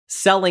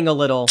Selling a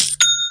little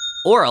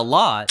or a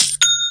lot,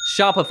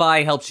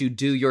 Shopify helps you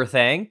do your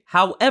thing,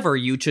 however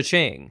you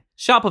cha-ching.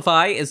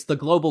 Shopify is the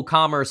global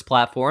commerce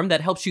platform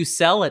that helps you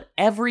sell at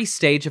every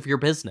stage of your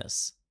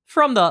business.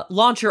 From the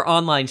launch your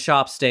online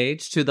shop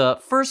stage to the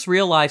first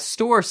real life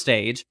store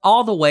stage,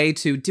 all the way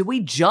to did we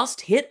just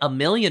hit 1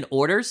 million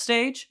orders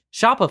stage?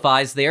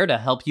 Shopify's there to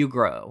help you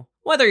grow.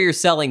 Whether you're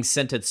selling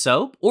scented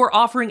soap or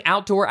offering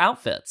outdoor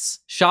outfits,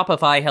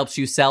 Shopify helps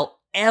you sell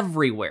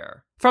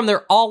everywhere. From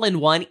their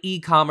all-in-one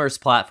e-commerce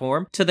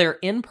platform to their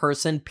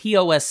in-person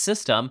POS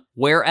system,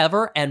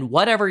 wherever and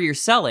whatever you're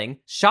selling,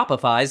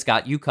 Shopify's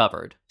got you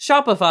covered.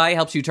 Shopify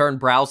helps you turn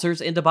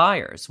browsers into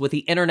buyers with the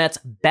internet's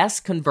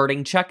best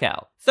converting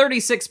checkout,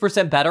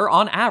 36% better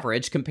on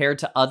average compared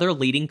to other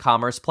leading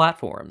commerce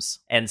platforms.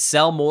 And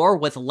sell more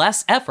with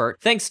less effort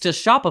thanks to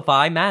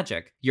Shopify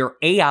Magic, your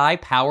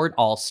AI-powered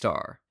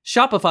all-star.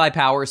 Shopify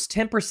powers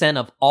 10%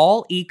 of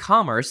all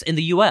e-commerce in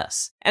the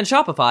US, and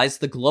Shopify's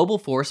the global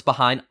force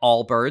behind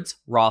Allbirds,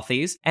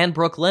 Rothy's, and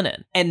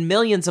Brooklinen, and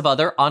millions of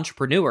other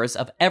entrepreneurs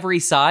of every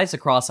size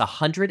across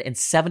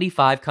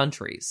 175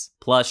 countries.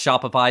 Plus,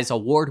 Shopify's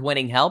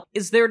award-winning help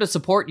is there to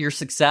support your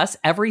success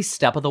every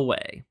step of the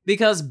way.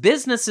 Because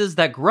businesses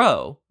that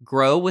grow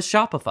with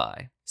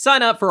Shopify.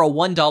 Sign up for a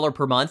 $1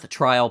 per month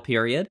trial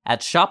period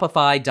at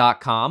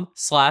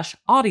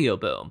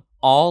shopify.com/audioboom,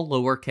 all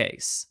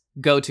lowercase.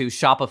 Go to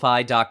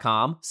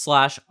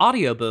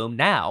shopify.com/audioboom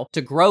now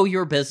to grow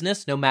your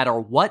business no matter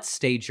what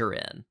stage you're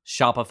in.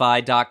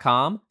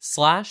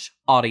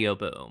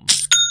 Shopify.com/audioboom.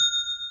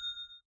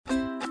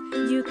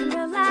 You can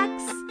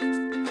relax.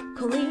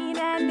 Colleen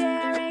and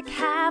Eric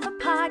have a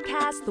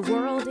podcast. The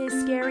world is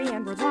scary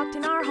and we're locked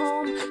in our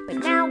home, but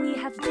now we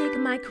have big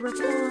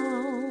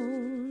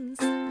microphones.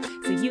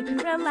 So you can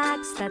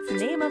relax. That's the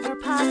name of our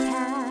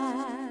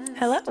podcast.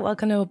 Hello,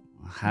 welcome to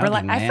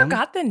I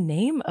forgot the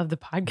name of the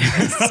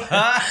podcast.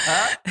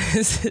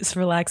 This is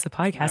Relax the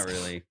Podcast. Not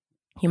really.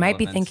 You might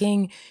be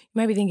thinking,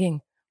 wait a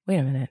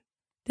minute.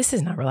 This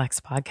is not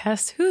Relax the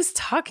Podcast. Who's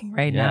talking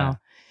right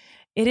now?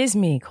 It is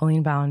me,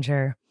 Colleen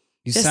Ballinger.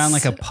 You sound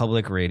like a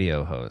public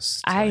radio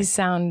host. I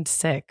sound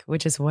sick,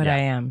 which is what I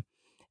am.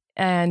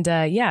 And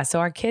so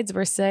our kids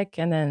were sick,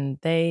 and then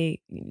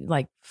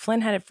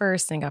Flynn had it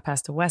first, and it got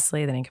passed to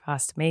Wesley, then it got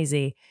passed to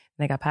Maisie,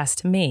 then it got passed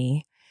to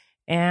me.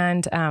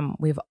 And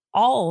we've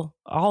all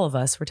of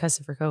us were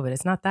tested for COVID.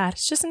 It's not that.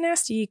 It's just a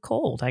nasty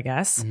cold, I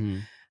guess.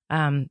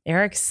 Mm-hmm.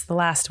 Eric's the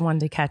last one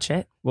to catch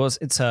it. Well,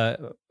 it's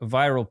a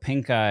viral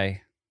pink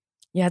eye.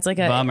 Yeah, it's like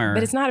bummer.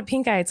 But it's not a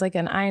pink eye. It's like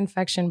an eye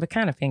infection, but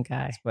kind of pink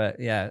eye. But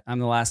yeah, I'm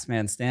the last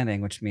man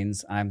standing, which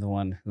means I'm the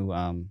one who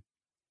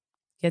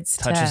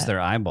touches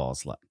their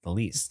eyeballs the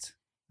least.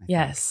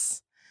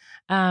 Yes.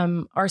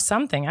 Or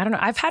something. I don't know.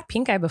 I've had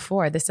pink eye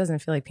before. This doesn't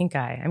feel like pink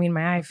eye. I mean,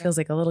 my eye feels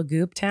like a little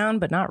goop town,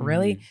 but not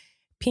really. Mm.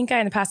 Pink eye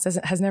in the past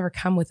has never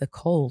come with a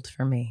cold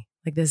for me.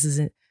 Like this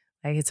isn't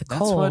like it's a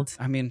cold.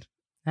 I mean,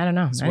 I don't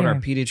know. That's what our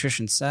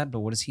pediatrician said, but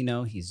what does he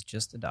know? He's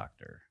just a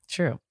doctor.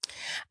 True.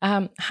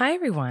 Hi,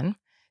 everyone.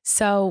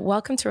 So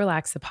welcome to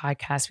Relax the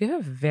Podcast. We have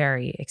a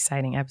very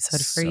exciting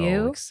episode for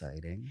you. So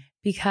exciting.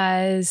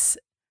 Because,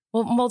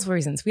 well, multiple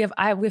reasons. We have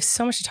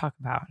so much to talk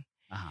about.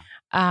 Uh-huh.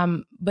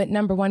 But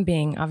number one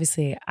being,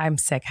 obviously, I'm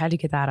sick. How do you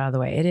get that out of the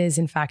way? It is,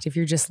 in fact, if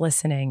you're just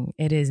listening,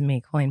 it is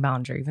me, Colleen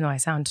Ballinger, even though I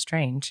sound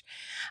strange.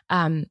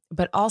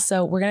 But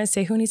also, we're going to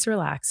say who needs to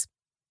relax.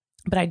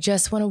 But I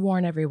just want to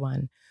warn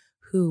everyone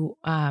who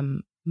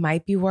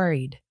might be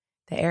worried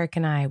that Eric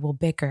and I will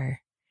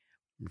bicker.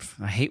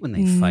 I hate when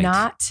they fight.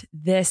 Not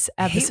this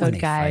episode,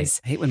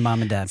 guys. I hate when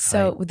mom and dad fight.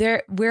 So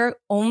we're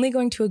only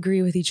going to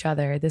agree with each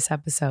other this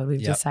episode,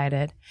 we've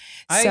decided.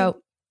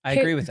 I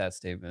agree with that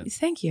statement.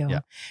 Thank you. Yeah.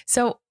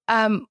 So,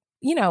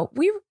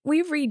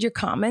 we read your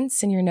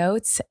comments and your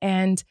notes,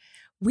 and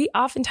we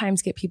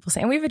oftentimes get people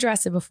saying, and we've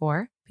addressed it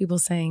before, people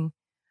saying,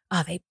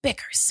 oh, they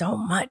bicker so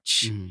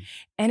much. Mm.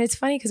 And it's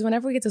funny because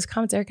whenever we get those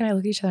comments, Eric and I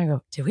look at each other and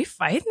go, did we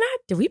fight in that?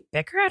 Did we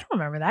bicker? I don't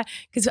remember that.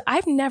 Because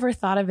I've never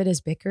thought of it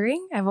as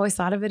bickering. I've always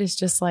thought of it as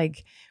just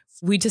like,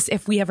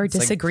 if we ever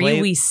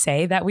disagree, we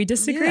say that we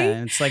disagree.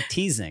 Yeah, it's like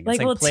teasing. Like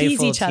we'll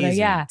tease each other.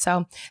 Yeah.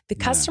 So the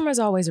customer's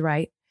always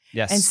right.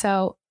 Yes. And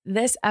so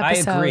this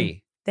episode. I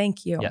agree.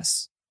 Thank you.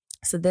 Yes.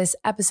 So this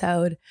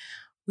episode,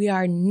 we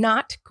are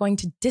not going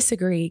to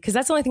disagree because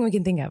that's the only thing we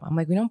can think of. I'm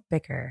like, we don't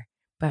bicker,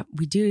 but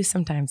we do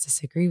sometimes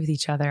disagree with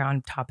each other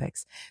on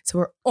topics. So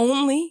we're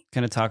only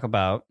going to talk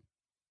about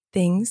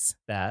things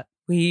that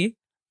we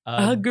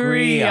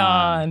agree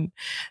on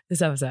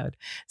this episode.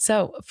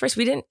 So first,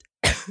 we didn't,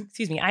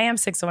 excuse me, I am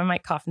sick, so I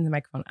might cough in the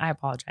microphone. I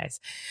apologize.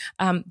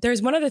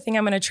 There's one other thing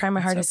I'm going to try my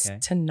hardest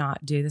to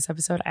not do this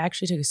episode. I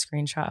actually took a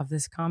screenshot of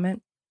this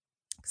comment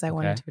because I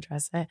wanted to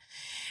address it.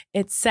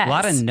 It says... A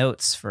lot of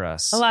notes for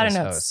us. A lot of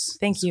notes.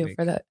 Thank you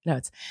for the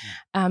notes.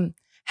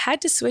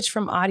 Had to switch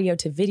from audio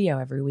to video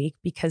every week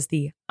because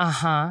the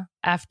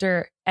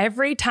after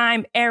every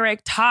time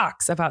Eric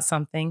talks about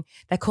something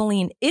that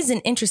Colleen isn't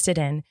interested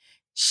in,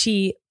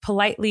 she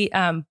politely,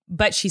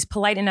 but she's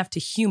polite enough to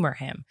humor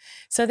him.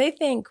 So they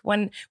think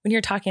when you're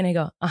talking, they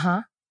go,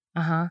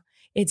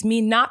 It's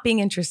me not being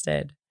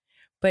interested,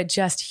 but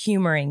just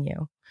humoring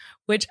you,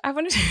 which I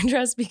wanted to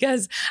address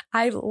because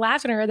I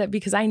laughed when I heard that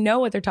because I know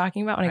what they're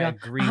talking about when I go,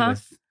 agree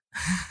with.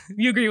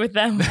 You agree with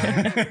them?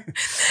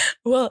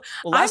 Well,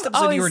 last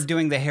episode you were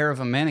doing the hair of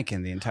a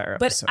mannequin the entire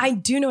episode. But I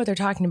do know what they're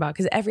talking about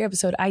because every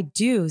episode I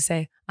do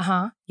say,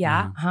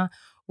 yeah,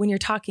 when you're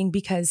talking,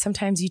 because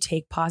sometimes you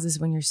take pauses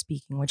when you're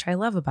speaking, which I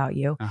love about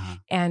you.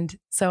 And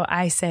so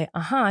I say,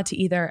 to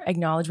either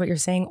acknowledge what you're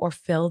saying or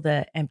fill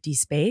the empty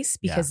space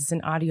because it's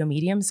an audio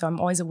medium. So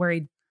I'm always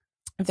worried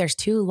if there's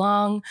too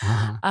long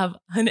of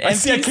an empty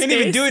space. I can't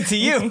even do it to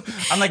you.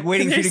 I'm like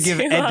waiting for you to give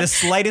the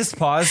slightest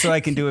pause so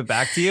I can do it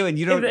back to you. And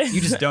you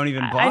just don't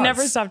even pause. I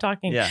never stop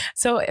talking. Yeah.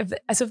 So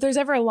if there's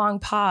ever a long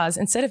pause,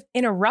 instead of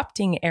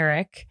interrupting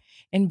Eric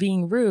and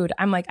being rude,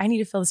 I'm like, I need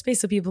to fill the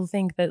space so people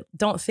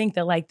don't think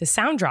that like the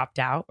sound dropped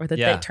out or that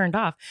they turned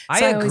off.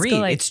 So I agree.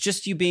 Like, it's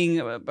just you being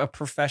a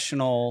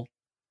professional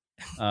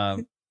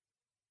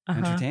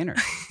entertainer.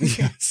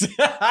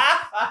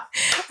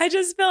 I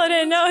just fill it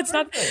in. No, it's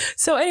not.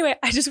 So anyway,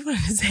 I just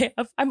wanted to say,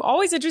 I'm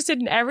always interested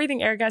in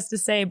everything Eric has to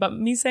say, but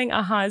me saying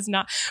is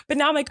not. But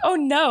now I'm like, oh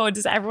no,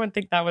 does everyone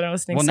think that when I'm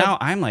listening? Well, now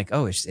I'm like,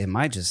 oh, am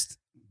I just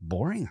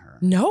boring her?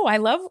 No, I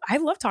love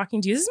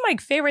talking to you. This is my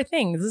favorite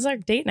thing. This is our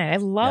date night. I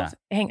love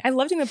doing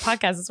the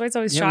podcast. That's why it's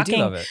always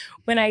shocking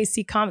when I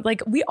see comments.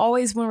 Like we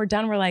always, when we're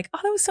done, we're like, oh,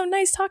 that was so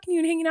nice talking to you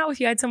and hanging out with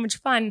you. I had so much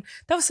fun.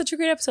 That was such a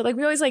great episode. Like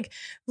we always like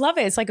love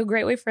it. It's like a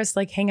great way for us to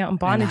like hang out and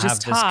bond and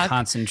just talk. This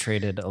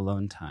concentrated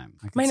alone time.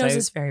 My nose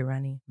is very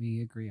runny.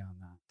 We agree on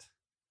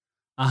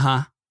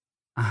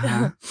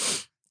that.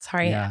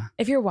 Sorry. Yeah.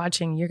 If you're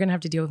watching, you're going to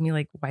have to deal with me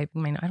like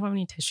wiping my nose. I don't have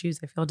any tissues.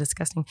 I feel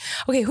disgusting.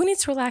 Okay. Who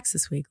needs to relax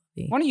this week?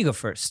 Why don't you go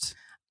first?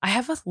 I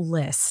have a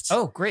list.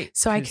 Oh, great.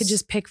 So I could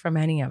just pick from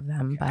any of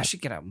them. But I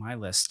should get out my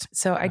list.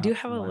 So I do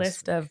have a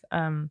list of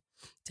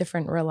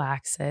different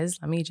relaxes.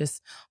 Let me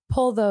just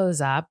pull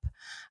those up.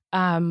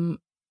 I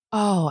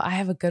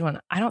have a good one.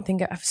 I don't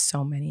think I have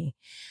so many.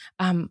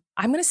 I'm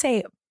going to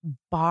say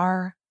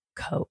bar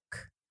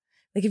Coke.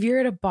 Like if you're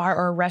at a bar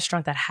or a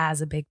restaurant that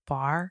has a big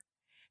bar,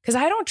 because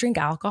I don't drink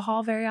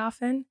alcohol very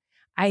often.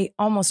 I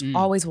almost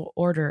always will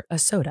order a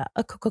soda,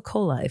 a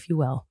Coca-Cola, if you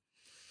will.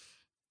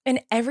 And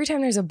every time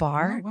there's a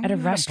bar at a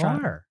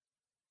restaurant,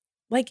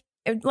 like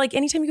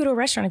anytime you go to a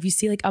restaurant, if you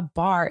see like a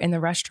bar in the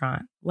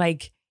restaurant,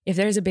 like if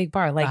there's a big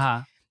bar,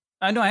 like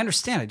I know, I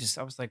understand.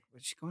 I was like,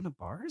 was she going to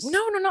bars?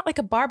 No, not like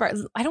a bar.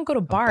 I don't go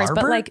to bars,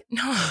 but like,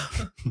 no,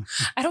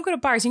 I don't go to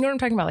bars. You know what I'm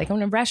talking about? Like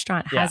when a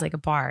restaurant has like a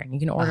bar and you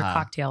can order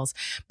cocktails,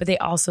 but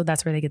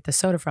that's where they get the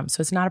soda from.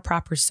 So it's not a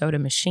proper soda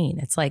machine.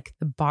 It's like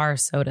the bar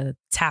soda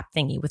tap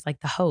thingy with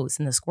like the hose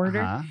and the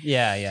squirter.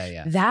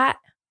 Yeah. That,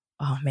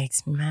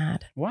 makes me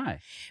mad. Why?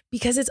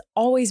 Because it's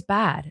always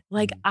bad.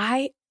 Like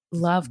I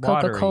love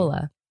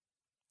Coca-Cola.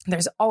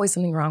 There's always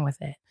something wrong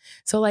with it.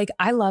 So like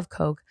I love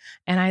Coke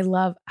and I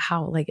love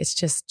how like it's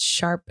just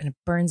sharp and it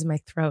burns in my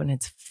throat and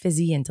it's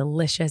fizzy and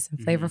delicious and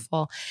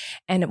flavorful.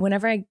 And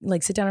whenever I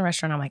like sit down in a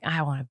restaurant, I'm like,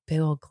 I want a big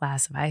old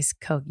glass of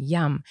iced Coke.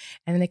 Yum.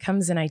 And then it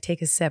comes and I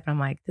take a sip and I'm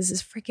like, this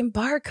is freaking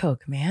bar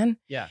Coke, man.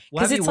 Yeah.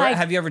 Well,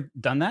 have you ever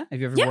done that?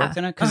 Have you ever worked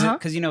in it?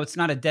 Because it's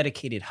not a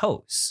dedicated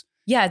hose.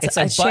 Yeah. It's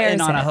a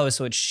button on a hose.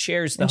 So it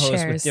shares the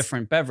hose with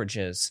different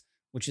beverages,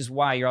 which is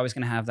why you're always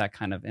going to have that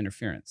kind of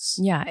interference.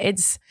 Yeah,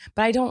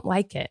 but I don't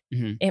like it.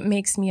 It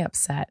makes me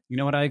upset. You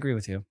know what? I agree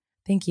with you.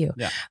 Thank you.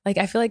 Yeah. Like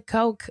I feel like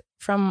Coke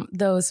from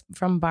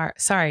bar.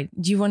 Sorry,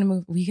 do you want to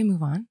move? We can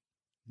move on.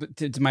 But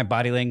did my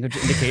body language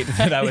indicate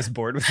that I was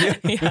bored with you?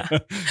 Yeah.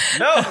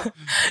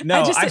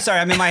 No. I'm sorry.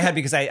 I'm in my head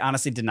because I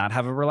honestly did not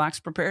have a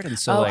relax prepared, and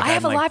so I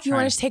have a lot. You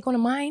want to take one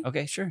of mine?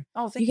 Okay, sure.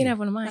 Oh, thank you. You can have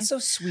one of mine. That's so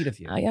sweet of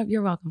you. Yeah,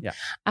 you're welcome. Yeah.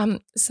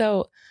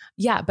 So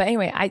yeah, but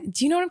anyway,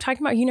 do you know what I'm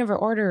talking about? You never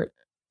order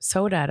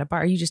soda at a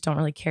bar. You just don't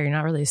really care. You're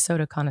not really a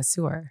soda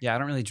connoisseur. Yeah, I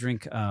don't really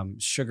drink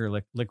sugar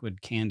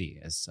liquid candy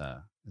is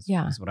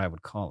what I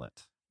would call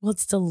it. Well,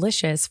 it's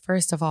delicious,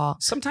 first of all.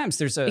 Sometimes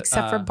there's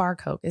except for bar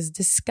Coke. It's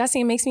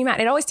disgusting. It makes me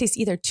mad. It always tastes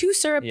either too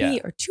syrupy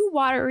or too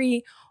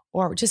watery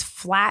or just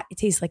flat. It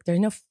tastes like there's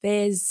no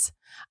fizz.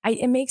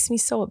 It makes me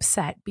so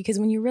upset because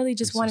when you're really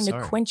just wanting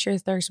to quench your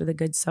thirst with a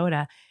good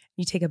soda,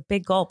 you take a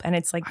big gulp and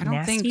it's like nasty. I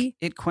don't think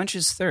it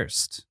quenches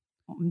thirst.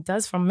 It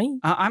does from me.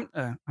 I'm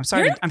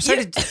sorry.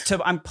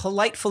 I'm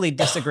politely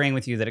disagreeing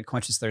with you that it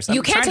quenches thirst.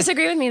 You can't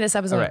disagree with me this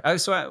episode. All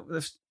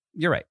right.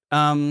 You're right.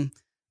 I'm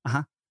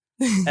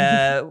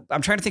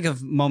trying to think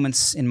of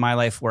moments in my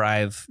life where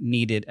I've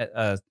needed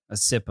a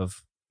sip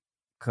of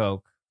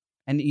Coke.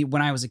 And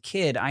when I was a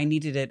kid, I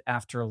needed it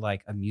after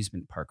like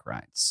amusement park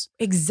rides.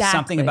 Exactly.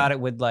 Something about it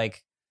would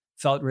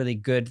felt really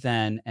good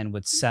then and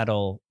would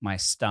settle my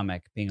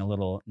stomach being a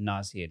little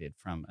nauseated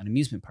from an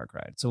amusement park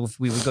ride. So if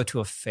we would go to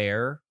a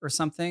fair or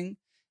something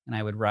and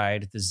I would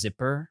ride the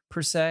zipper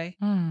per se,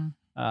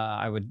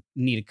 I would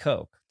need a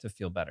Coke to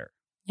feel better.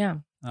 Yeah.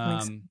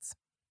 Makes sense.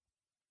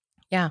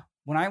 Yeah.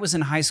 When I was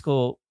in high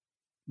school,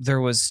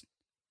 it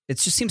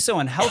just seems so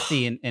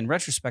unhealthy in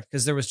retrospect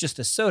because there was just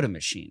a soda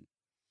machine.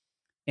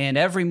 And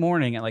every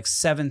morning at like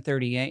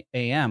 7:30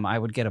 a.m., I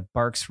would get a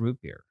Barks root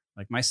beer.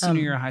 Like my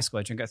senior year of high school,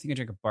 I think I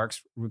drank a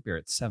Barks root beer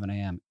at 7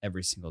 a.m.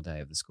 every single day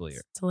of the school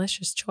year.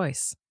 Delicious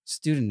choice.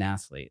 Student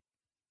athlete.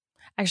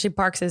 Actually,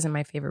 Barks isn't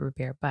my favorite root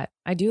beer, but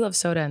I do love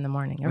soda in the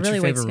morning. It What's really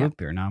your wakes favorite me root up.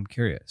 beer? Now I'm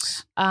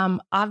curious.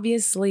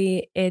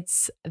 Obviously,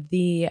 it's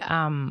the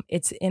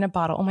it's in a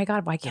bottle. Oh my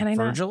God, why can't I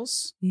not?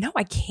 Virgil's? No,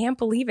 I can't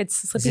believe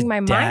it's Is slipping it my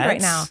mind right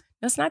Dad's? now.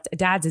 No, it's not.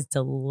 Dad's is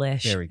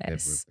delicious. Very good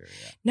root beer.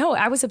 Yeah. No,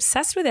 I was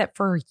obsessed with it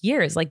for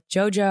years. Like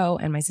JoJo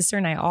and my sister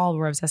and I all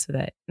were obsessed with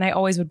it. And I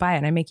always would buy it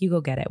and I make you go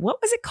get it. What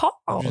was it called?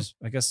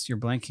 I guess you're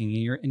blanking.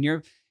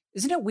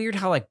 Isn't it weird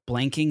how like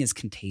blanking is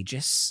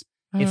contagious?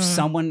 If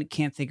someone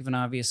can't think of an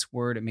obvious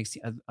word, it makes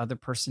the other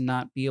person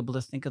not be able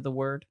to think of the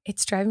word.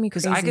 It's driving me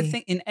Because crazy. I could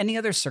think in any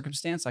other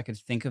circumstance, I could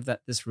think of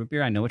this root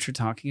beer. I know what you're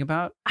talking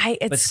about.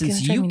 It's But since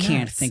gonna drive you me can't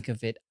nuts. think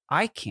of it,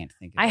 I can't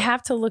think of I it.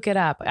 have to look it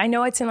up. I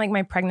know it's in like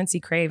my pregnancy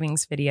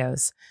cravings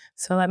videos.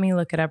 So let me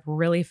look it up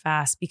really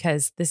fast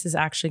because this is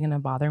actually going to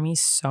bother me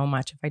so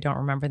much if I don't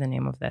remember the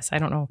name of this. I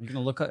don't know. You're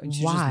gonna look up. You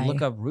should Why? just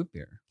look up root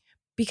beer.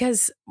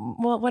 Because,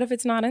 well, what if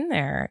it's not in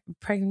there?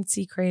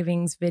 Pregnancy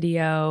cravings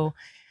video.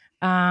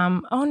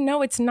 Oh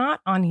no, it's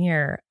not on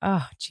here.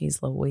 Oh,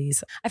 geez,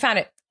 Louise. I found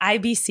it.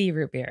 IBC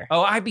root beer.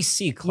 Oh,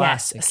 IBC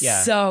classic. Yes,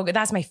 Yeah. so good.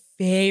 That's my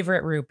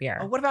favorite root beer.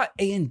 Oh, what about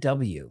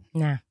A&W?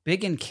 Nah.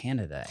 Big in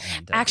Canada.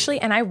 A&W. Actually,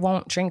 and I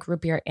won't drink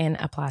root beer in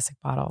a plastic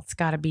bottle. It's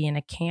got to be in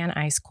a can,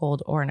 ice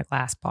cold, or in a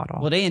glass bottle.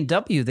 Well, at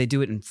A&W, they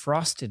do it in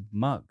frosted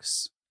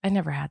mugs. I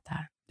never had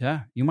that.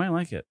 Yeah, you might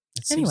like it.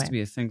 It seems Anyway. to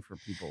be a thing for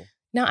people.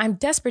 Now, I'm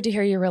desperate to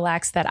hear your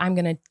relax that I'm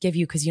going to give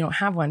you because you don't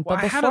have one. Well,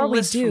 But I had a before we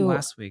list from do,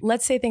 last week.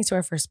 let's say thanks to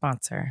our first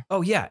sponsor.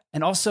 Oh, yeah.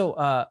 And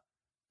also,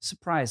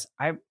 surprise,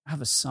 I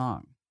have a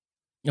song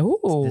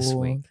Ooh, this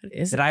week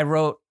is that I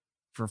wrote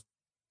for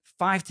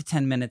 5 to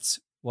 10 minutes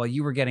while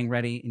you were getting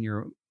ready in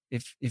your,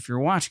 if you're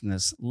watching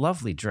this,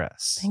 lovely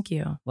dress. Thank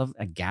you. Love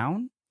a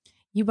gown?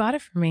 You bought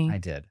it for me. I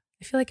did.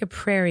 I feel like a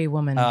prairie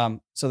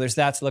woman. So there's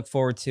that to look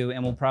forward to,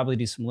 and we'll probably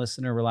do some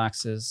listener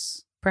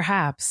relaxes.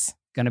 Perhaps.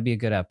 Gonna be a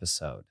good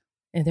episode.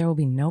 And there will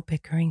be no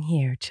bickering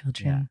here,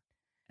 children,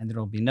 And there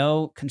will be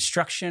no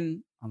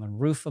construction on the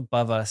roof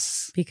above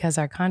us. because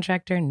our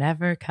contractor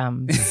never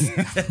comes.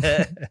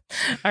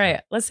 All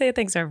right, let's say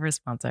thanks to our first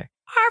sponsor.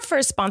 Our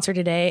first sponsor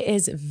today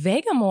is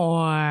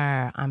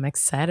Vegamore. I'm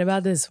excited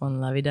about this one,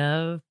 lovey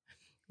dove.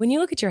 When you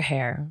look at your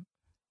hair,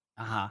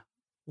 Uh-huh.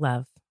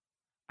 love,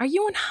 are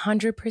you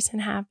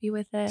 100% happy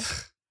with it?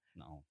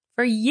 No.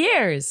 For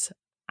years,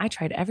 I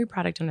tried every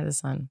product under the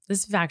sun.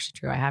 This is actually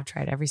true. I have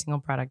tried every single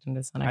product under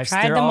the sun. I've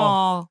tried they're them all-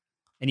 all.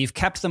 And you've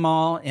kept them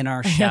all in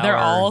our Yeah, shower. they're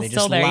all they still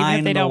just there, even if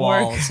line they the don't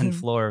work. walls and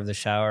floor of the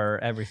shower,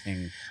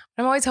 everything.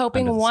 I'm always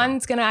hoping Under the sun.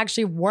 one's going to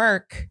actually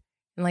work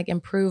and like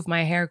improve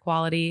my hair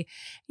quality.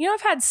 You know,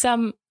 I've had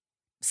some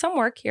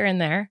work here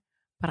and there,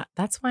 but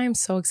that's why I'm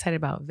so excited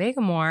about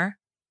Vegamore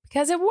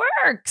because it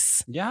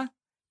works. Yeah.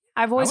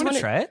 I've always I want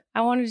to wanted try it.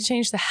 I wanted to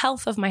change the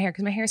health of my hair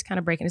because my hair is kind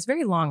of breaking. It's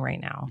very long right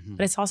now, Mhm.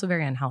 but it's also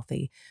very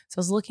unhealthy. So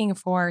I was looking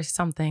for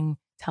something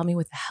to help me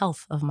with the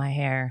health of my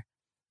hair.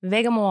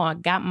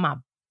 Vegamore got my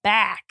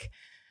back.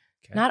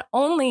 Okay. Not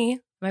only am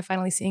I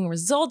finally seeing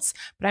results,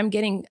 but I'm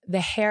getting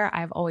the hair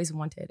I've always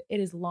wanted. It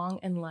is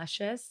long and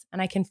luscious,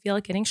 and I can feel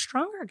it getting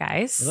stronger,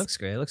 guys. It looks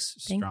great. It looks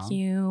strong. Thank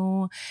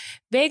you.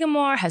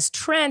 Vegamore has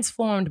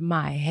transformed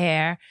my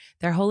hair.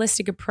 Their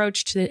holistic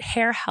approach to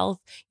hair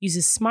health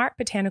uses smart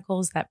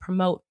botanicals that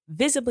promote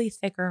visibly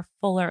thicker,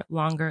 fuller,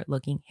 longer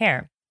looking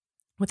hair.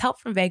 With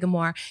help from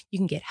Vegamore, you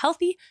can get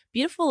healthy,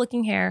 beautiful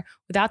looking hair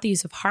without the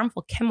use of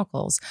harmful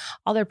chemicals.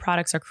 All their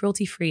products are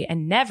cruelty-free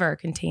and never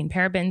contain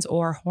parabens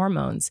or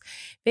hormones.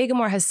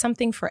 Vegamore has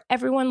something for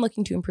everyone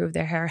looking to improve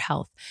their hair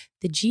health.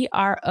 The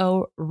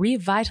GRO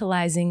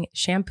Revitalizing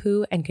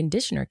Shampoo and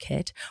Conditioner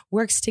Kit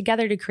works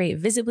together to create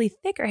visibly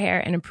thicker hair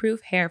and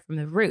improve hair from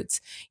the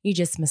roots. You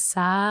just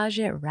massage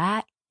it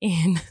right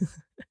in.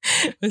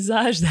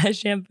 Massage that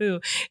shampoo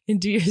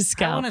into your I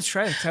scalp. want to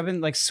try it 'cause I've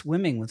been like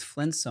swimming with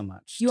Flynn so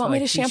much. You want me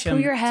to teach shampoo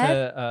him your head?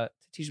 To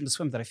teach him to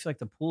swim, that I feel like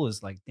the pool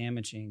is like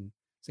damaging.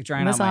 It's like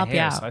drying Must out my help you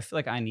hair. out. So I feel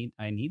like I need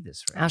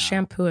this right now. I'll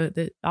shampoo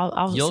it.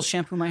 You'll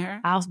shampoo my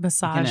hair? I'll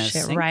massage a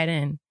it sink? right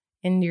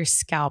in your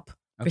scalp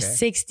for Okay.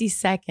 60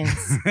 seconds.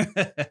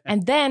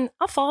 And then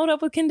I'll follow it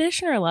up with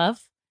conditioner,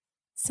 love.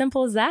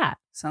 Simple as that.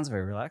 Sounds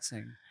very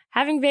relaxing.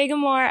 Having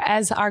Vegamore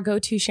as our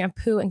go-to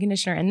shampoo and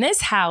conditioner in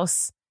this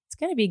house, it's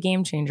going to be a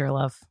game changer,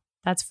 love.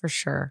 That's for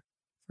sure.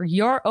 For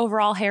your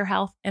overall hair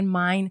health and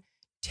mine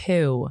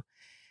too.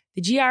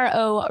 The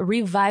GRO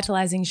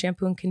Revitalizing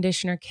Shampoo and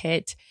Conditioner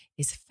Kit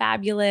is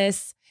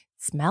fabulous.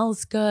 It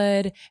smells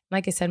good.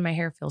 Like I said, my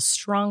hair feels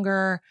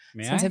stronger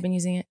since I've been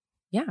using it.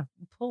 Yeah,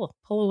 pull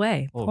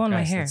away. Oh, Pull on my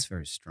guys, hair. that's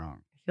very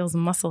strong. It feels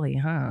muscly,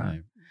 huh? I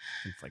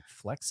can like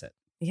flex it.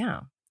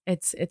 Yeah,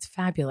 it's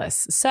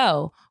fabulous.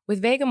 So with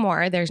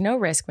Vegamore, there's no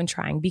risk when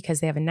trying because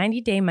they have a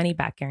 90-day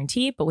money-back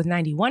guarantee, but with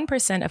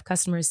 91% of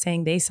customers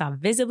saying they saw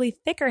visibly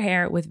thicker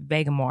hair with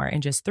Vegamore in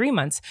just 3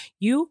 months,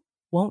 you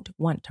won't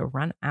want to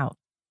run out.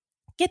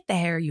 Get the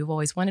hair you've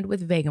always wanted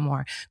with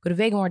Vegamore. Go to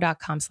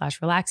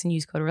vegamore.com/relax and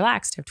use code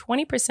RELAX to have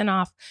 20%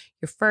 off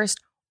your first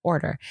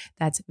order.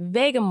 That's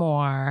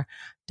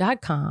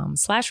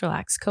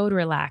vegamore.com/relax, code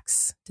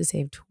relax to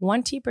save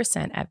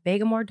 20% at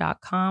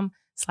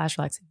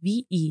vegamore.com/relax,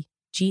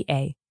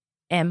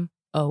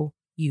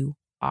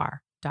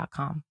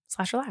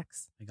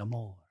 VEGAMOUR.com/relax.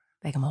 Vegamore.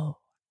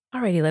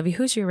 Alrighty, Levy,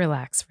 who's your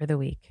relax for the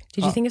week?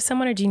 Did you think of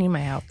someone or do you need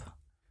my help?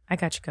 I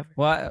got you covered.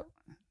 Well,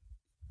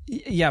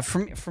 yeah,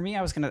 for me,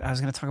 I was gonna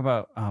talk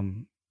about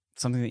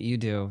something that you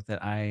do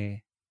that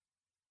I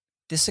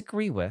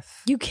disagree with.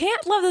 You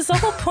can't love this. The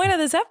whole point of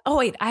this episode. Oh,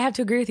 wait, I have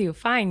to agree with you.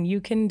 Fine, you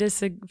can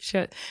disagree.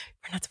 We're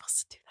not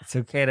supposed to do that. It's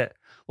okay to.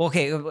 Well,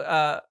 okay,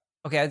 okay.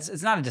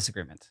 It's not a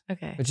disagreement.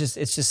 Okay. It's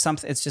just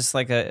something. It's just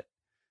like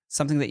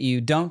something that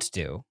you don't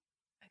do,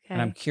 Okay.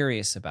 and I'm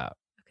curious about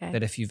Okay.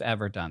 that if you've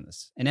ever done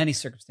this in any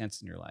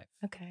circumstance in your life.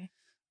 Okay.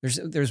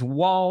 There's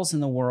walls in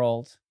the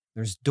world.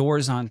 There's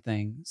doors on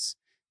things,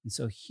 and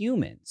so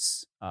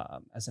humans,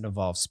 as an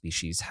evolved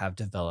species, have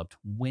developed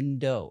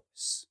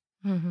windows.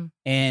 Mm-hmm.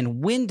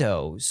 And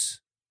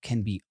windows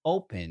can be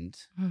opened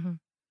Mm-hmm.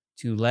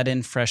 to let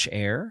in fresh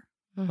air,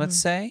 let's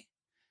say.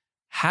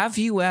 Have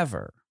you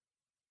ever,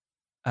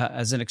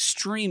 as an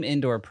extreme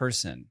indoor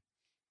person,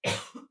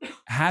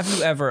 has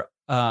there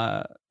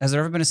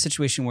ever been a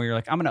situation where you're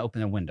like, I'm going to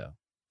open a window?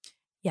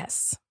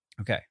 Yes.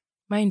 Okay.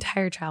 My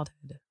entire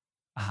childhood.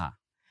 Uh-huh.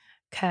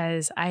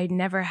 Because I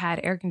never had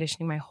air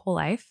conditioning my whole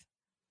life.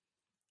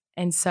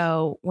 And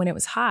so when it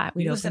was hot,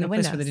 we'd You lived open in the a place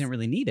windows. where they didn't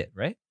really need it,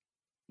 right?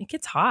 It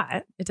gets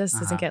hot. It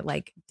doesn't Uh-huh. get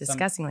like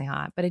disgustingly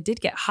hot, but it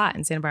did get hot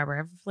in Santa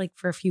Barbara like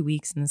for a few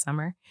weeks in the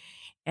summer.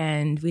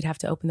 And we'd have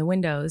to open the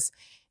windows.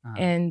 Uh-huh.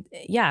 And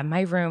yeah,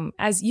 my room,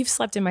 as you've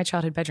slept in my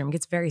childhood bedroom, it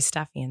gets very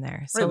stuffy in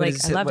there. So Right,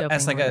 but like I loved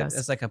opening windows.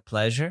 it's like a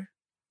pleasure.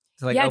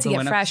 To Yeah, to open get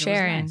windows, fresh 'cause it was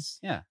air in. nice.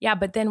 Yeah. Yeah,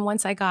 but then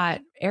once I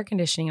got air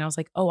conditioning, I was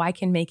like, oh, I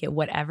can make it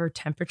whatever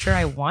temperature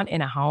I want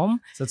in a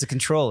home. So it's a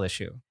control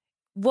issue.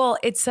 Well,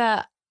 it's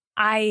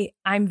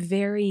I'm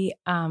very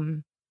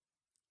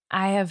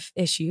I have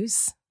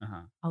issues,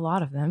 Uh-huh. a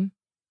lot of them,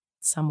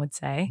 some would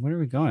say. Where are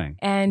we going?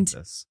 And with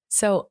this?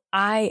 so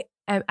I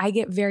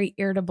get very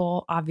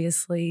irritable,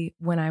 obviously,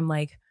 when I'm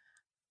like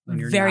When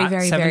you're very, not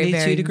very, 72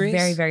 very, very, degrees?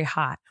 very, very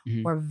hot,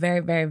 Mhm. or very,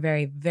 very,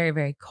 very, very,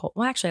 very cold.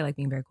 Well, actually, I like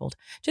being very cold.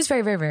 Just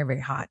very, very, very,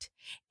 very hot.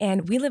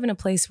 And we live in a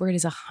place where it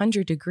is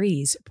 100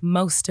 degrees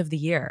most of the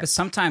year. But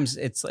sometimes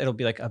it'll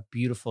be like a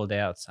beautiful day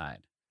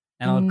outside,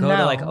 and I'll go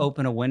to like No.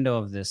 open a window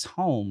of this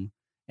home,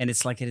 and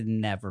it's like it had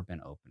never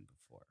been opened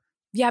before.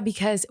 Yeah,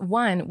 because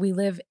one, we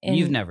live in.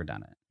 You've never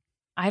done it.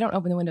 I don't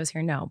open the windows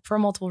here, no, for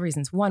multiple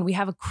reasons. One, we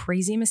have a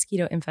crazy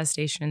mosquito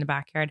infestation in the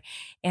backyard,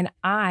 and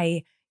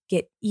I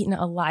get eaten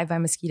alive by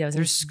mosquitoes.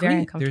 And it's very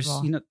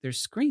uncomfortable. There's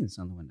screens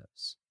on the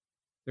windows.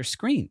 They're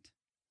screened.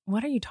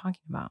 What are you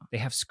talking about? They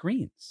have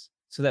screens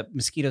so that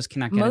mosquitoes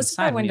cannot get Most of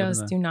inside. our when you open windows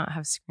them. do not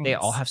have screens. They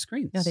all have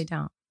screens. No, they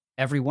don't.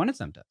 Every one of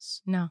them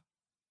does. No,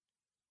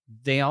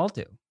 They all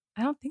do.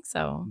 I don't think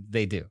so.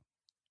 They do.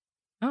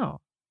 Oh,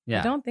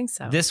 Yeah. I don't think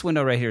so. This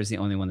window right here is the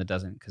only one that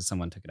doesn't because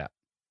someone took it out.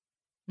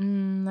 I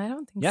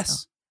don't think so.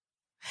 Yes.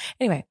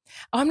 Anyway,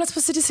 I'm not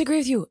supposed to disagree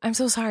with you. I'm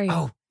so sorry.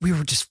 Oh, we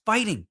were just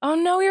fighting. Oh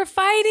no, you're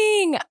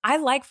fighting. I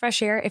like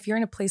fresh air if you're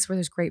in a place where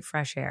there's great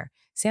fresh air.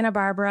 Santa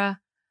Barbara,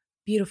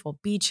 beautiful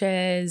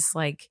beaches,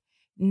 like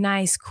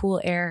nice,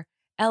 cool air.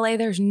 LA,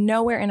 there's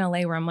nowhere in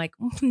LA where I'm like,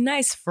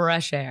 nice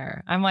fresh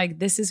air. I'm like,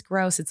 this is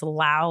gross. It's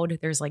loud.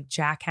 There's like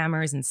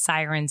jackhammers and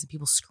sirens and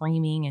people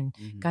screaming and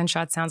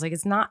gunshot sounds. Like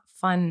it's not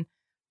fun.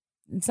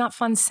 It's not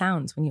fun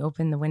sounds when you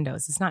open the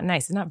windows. It's not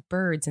nice. It's not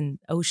birds and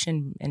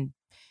ocean and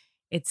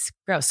it's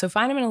gross. So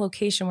find them in a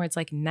location where it's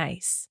like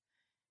nice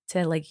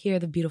to like hear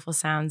the beautiful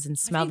sounds and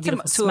smell the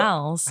beautiful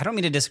smells. I don't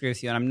mean to disagree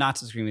with you, and I'm not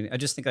disagreeing with you. I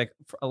just think like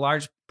a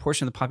large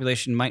portion of the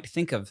population might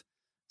think of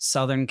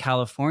Southern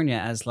California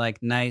as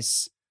like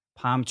nice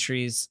palm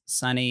trees,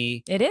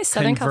 sunny. It is.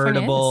 Southern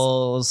California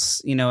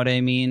convertibles. You know what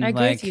I mean? I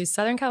agree with you.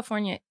 Southern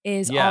California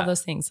is all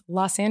those things.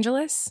 Los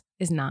Angeles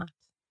is not.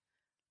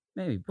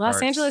 Maybe Los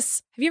parts.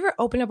 Angeles. Have you ever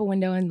opened up a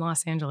window in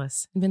Los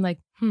Angeles and been like,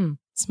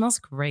 smells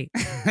great?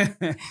 Have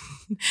you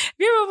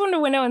ever opened a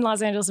window in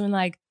Los Angeles and been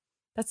like,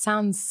 that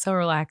sounds so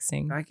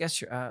relaxing? I guess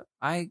you're.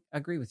 I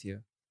agree with you.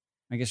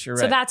 I guess you're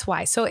right. So that's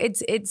why. So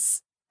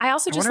it's. I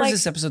also I just wonder like if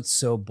this episode's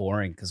so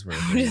boring because we're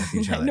agreeing with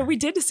each other. No, we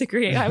did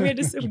disagree.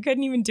 We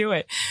couldn't even do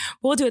it.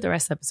 We'll do it the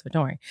rest of the episode.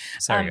 Don't worry.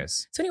 Sorry,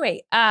 guys. So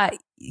anyway,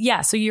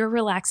 yeah. So your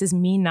relax is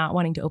me not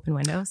wanting to open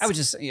windows. I would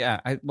just,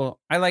 I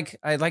like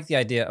the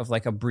idea of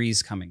like a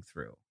breeze coming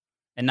through,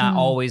 and not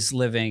always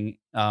living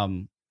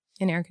in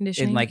air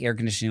conditioning, in like air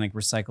conditioning, like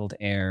recycled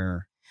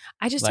air.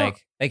 I just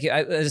like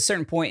at a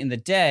certain point in the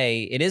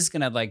day, it is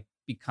gonna like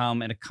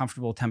become at a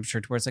comfortable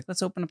temperature to where it's like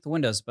let's open up the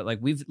windows. But like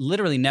we've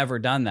literally never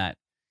done that.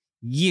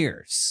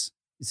 Years.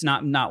 It's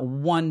not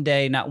one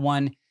day, not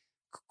one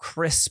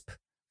crisp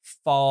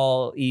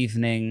fall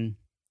evening.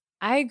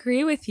 I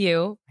agree with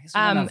you.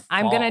 I'm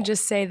going to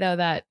just say though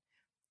that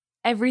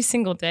every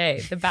single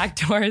day the back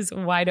door is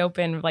wide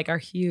open, like our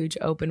huge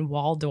open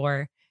wall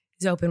door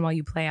is open while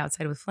you play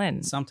outside with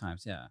Flynn.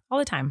 Sometimes, yeah. All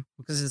the time.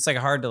 Because it's like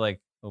hard to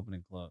like open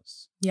and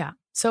close. Yeah.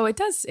 So we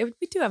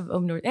do have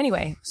open doors.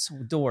 Anyway. So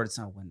door, it's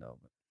not a window.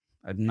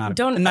 But I'm not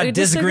Don't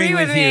disagreeing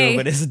with me. you,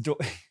 but it's a door.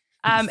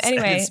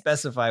 Anyway. I can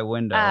specify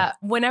window.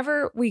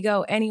 Whenever we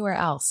go anywhere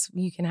else,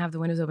 you can have the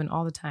windows open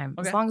all the time.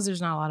 Okay. As long as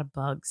there's not a lot of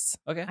bugs.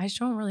 Okay. I just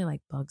don't really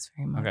like bugs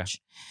very Okay. much.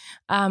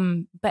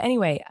 But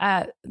anyway,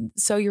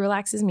 so you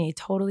relaxes me. I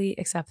totally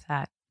accept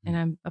that. And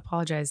I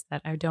apologize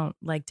that I don't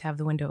like to have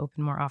the window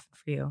open more often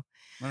for you.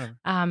 Whatever.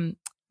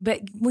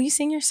 But will you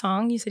sing your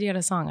song? You said you had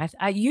a song.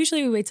 I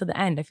usually we wait till the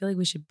end. I feel like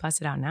we should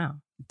bust it out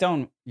now.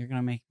 Don't. You're going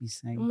to make me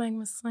sing. Oh,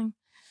 I'm sing.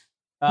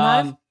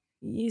 Um,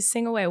 You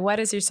sing away. What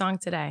is your song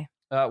today?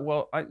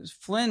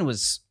 Flynn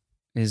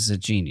is a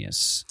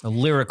genius, a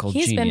lyrical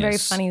genius. He's been very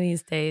funny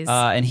these days.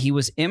 And he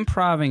was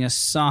improvising a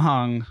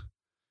song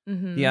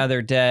the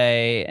other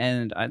day,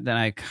 and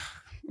then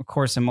of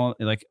course, I'm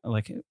like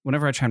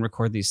whenever I try and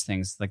record these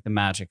things, like the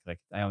magic, like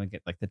I only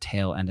get like the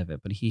tail end of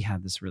it. But he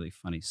had this really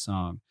funny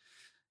song,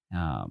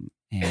 well,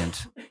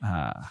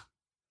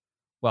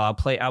 I'll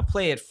play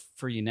it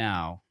for you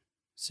now,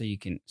 so you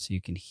can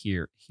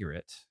hear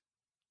it.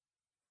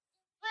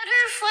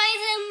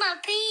 Butterflies in my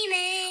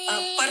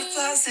penis.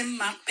 Butterflies in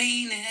my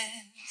penis.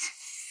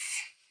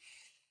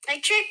 A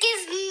trick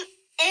is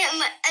in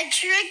my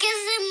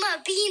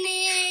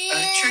penis. A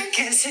trick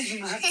is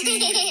in my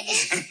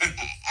penis.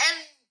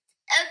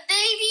 A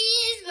baby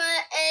is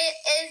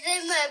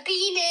in my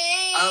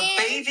penis. A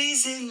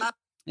baby's in my.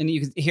 And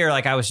you could hear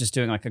like I was just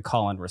doing like a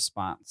call and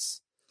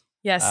response.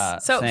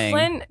 Yes. So thing.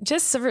 Flynn,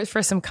 just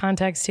for some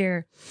context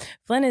here,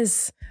 Flynn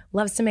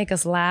loves to make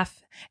us laugh.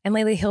 And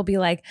lately he'll be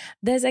like,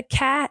 there's a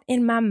cat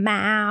in my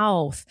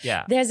mouth.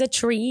 Yeah. There's a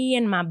tree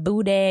in my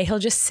booty.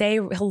 He'll say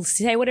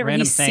whatever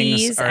Random he things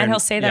sees are and he'll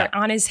say they're yeah.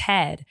 on his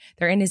head.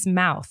 They're in his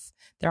mouth.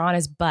 They're on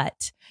his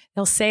butt.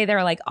 He'll say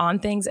they're like on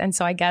things. And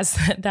so I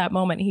guess at that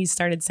moment he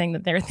started saying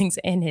that there are things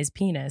in his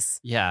penis.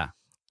 Yeah.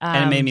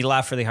 And it made me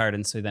laugh really hard.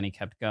 And so then he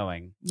kept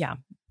going. Yeah.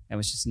 I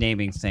was just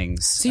naming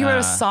things. So you wrote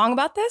a song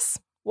about this?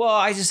 Well,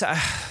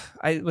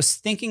 I was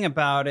thinking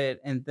about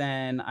it, and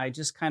then I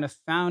just kind of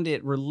found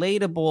it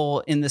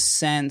relatable in the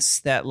sense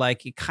that,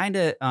 like, it kind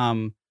of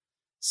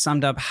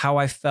summed up how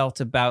I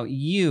felt about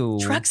you.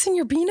 Trucks in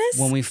your penis?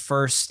 When we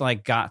first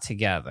like got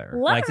together.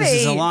 Love like this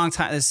is a it. long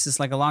time. This is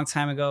like a long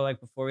time ago. Like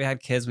before we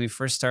had kids, when we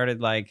first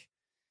started like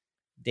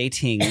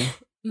dating.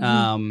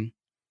 I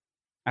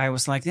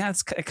was like, yeah,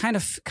 it kind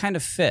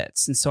of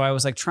fits, and so I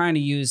was like trying to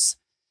use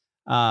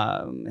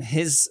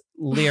his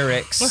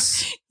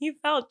lyrics. You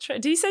felt,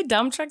 do you say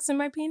dumb trucks in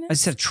my penis? I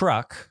said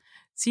truck.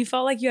 So you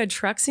felt like you had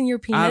trucks in your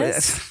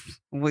penis?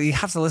 Well, you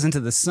have to listen to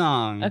the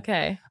song.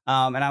 Okay.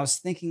 And I was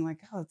thinking like,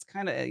 oh, it's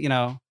kind of,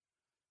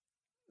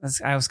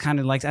 I was kind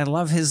of like, I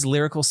love his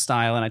lyrical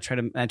style, and I try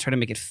to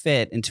make it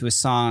fit into a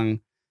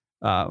song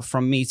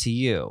from me to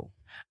you.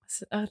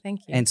 Oh,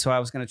 thank you. And so I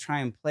was going to try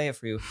and play it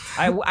for you.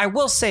 I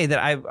will say that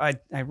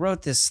I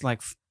wrote this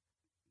like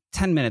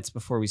 10 minutes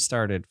before we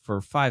started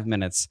for 5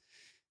 minutes.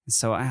 And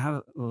so I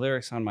have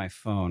lyrics on my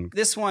phone.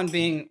 This one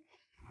being,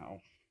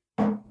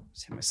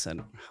 just hit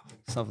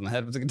myself in the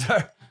head with the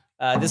guitar.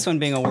 This one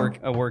being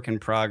a work in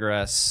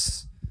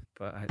progress,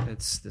 but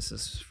this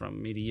is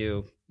from me to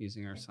you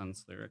using our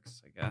son's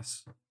lyrics, I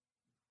guess.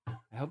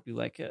 I hope you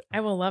like it.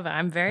 I will love it.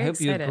 I'm very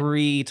excited. I hope you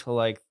agree to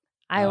like.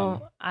 I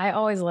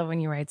always love when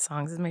you write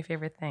songs. It's my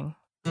favorite thing.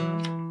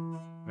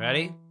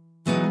 Ready?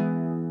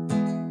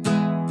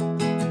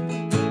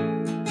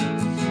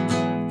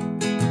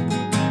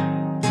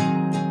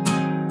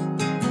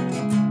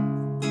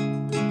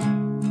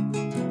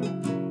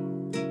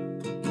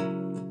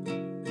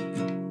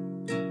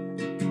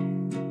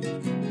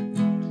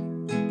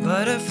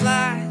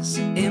 Butterflies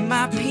in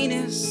my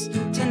penis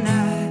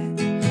tonight.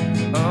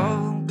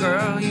 Oh,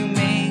 girl, you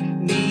make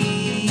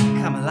me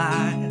come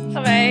alive.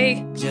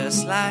 Bye.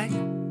 Just like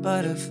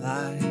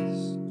butterflies.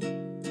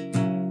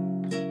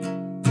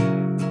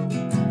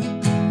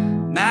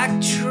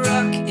 Mack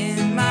truck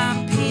in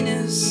my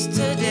penis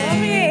today.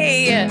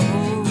 Hey.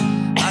 Oh,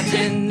 I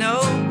didn't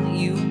know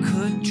you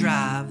could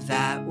drive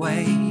that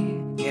way.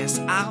 Guess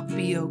I'll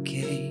be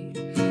okay.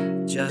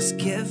 Just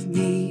give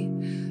me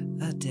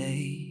a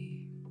day.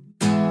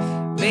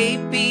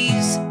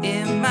 Babies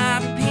in my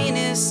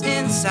penis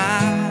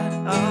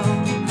inside.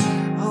 Oh,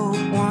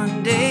 hope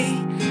one day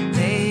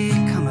they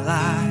come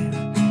alive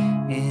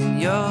in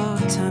your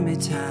tummy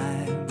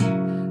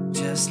time,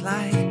 just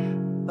like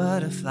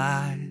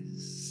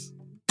butterflies.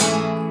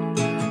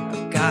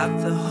 I've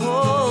got the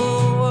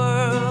whole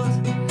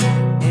world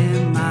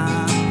in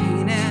my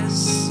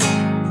penis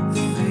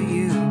for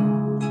you,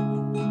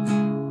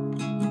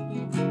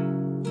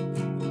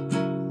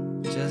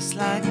 just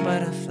like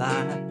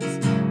butterflies.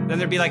 Then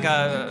there'd be like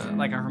a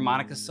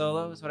harmonica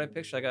solo is what I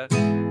picture. Like a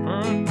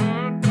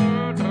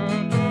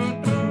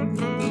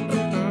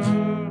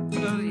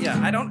yeah.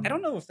 I don't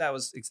know if that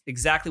was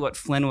exactly what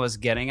Flynn was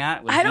getting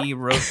at when he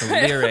wrote the lyrics.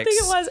 I don't think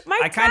it was.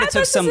 I kind of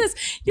took some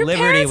Your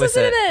liberty parents with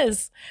listen it. to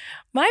this.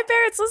 My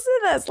parents listen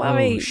to this,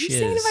 Lovey. You're shiz.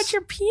 singing about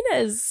your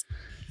penis.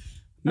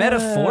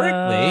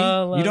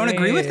 Metaphorically, you don't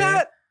agree with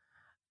that?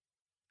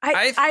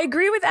 I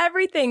agree with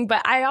everything,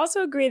 but I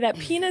also agree that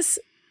penis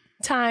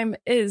time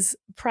is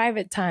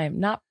private time,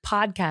 not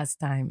podcast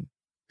time.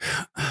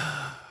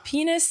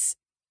 Penis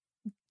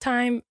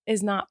time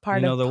is not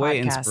part of the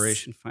way podcasts.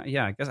 inspiration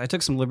yeah, I guess I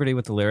took some liberty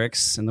with the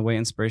lyrics and the way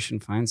inspiration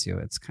finds you.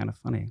 It's kind of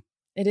funny.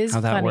 It is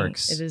how that funny.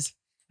 works. It is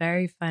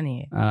very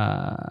funny.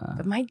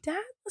 But my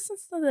dad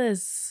listens to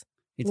this.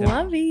 He too.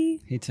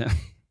 Lovey. He too.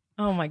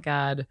 Oh my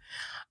God.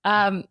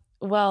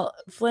 Well,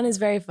 Flynn is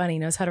very funny,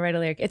 knows how to write a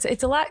lyric.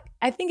 It's a lot.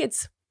 I think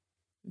it's,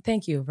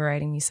 thank you for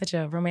writing me such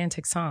a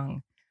romantic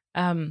song.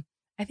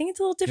 I think it's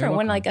a little different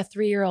when like a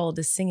 3-year-old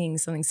is singing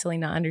something silly,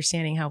 not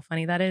understanding how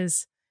funny that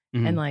is.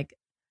 Mhm. And like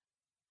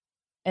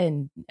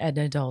an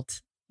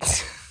adult.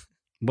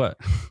 What?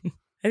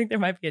 I think there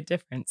might be a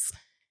difference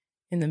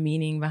in the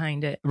meaning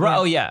behind it. Right.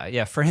 Oh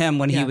yeah. For him,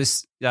 when he Yeah.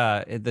 was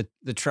the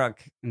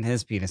truck and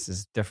his penis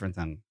is different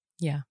than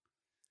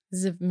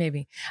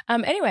Maybe.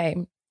 Anyway,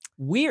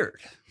 weird.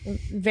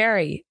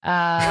 very.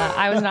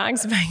 I was not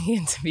expecting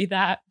it to be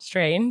that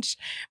strange,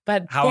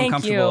 but How thank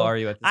uncomfortable you. are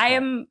you at this I point?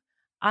 am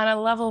on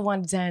a level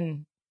 1 to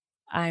 10.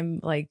 I'm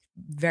like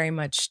very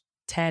much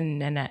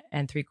 10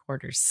 and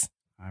 3/4.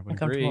 I would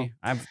uncomfortable.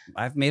 agree.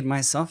 I've made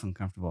myself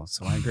uncomfortable,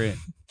 so I agree.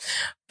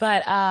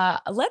 But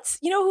let's,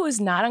 who is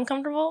not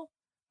uncomfortable?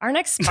 Our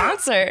next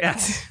sponsor, Yeah.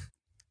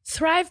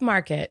 Thrive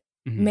Market,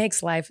 Mhm.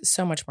 makes life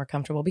so much more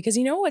comfortable because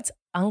you know what's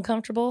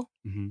uncomfortable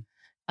Mhm.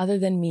 other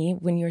than me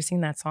when you were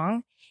singing that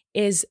song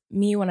is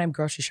me when I'm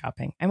grocery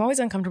shopping. I'm always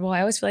uncomfortable.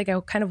 I always feel like I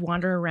kind of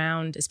wander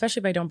around,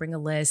 especially if I don't bring a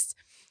list.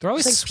 They're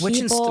always It's like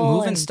switching, people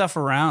moving and- stuff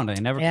around. I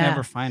never can Yeah.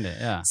 ever find it.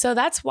 Yeah. So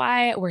that's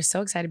why we're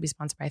so excited to be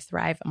sponsored by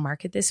Thrive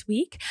Market this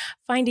week.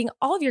 Finding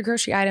all of your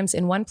grocery items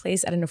in one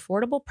place at an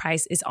affordable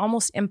price is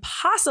almost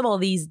impossible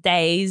these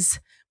days.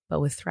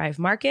 But with Thrive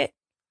Market,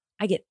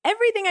 I get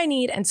everything I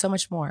need and so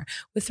much more.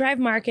 With Thrive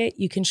Market,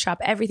 you can shop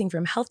everything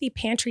from healthy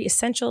pantry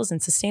essentials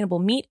and sustainable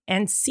meat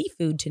and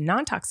seafood to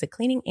non-toxic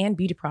cleaning and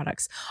beauty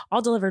products,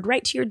 all delivered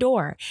right to your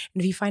door.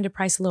 And if you find a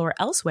price lower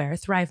elsewhere,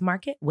 Thrive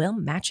Market will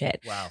match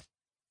it. Wow.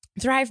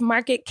 Thrive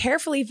Market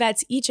carefully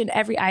vets each and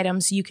every item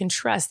so you can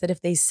trust that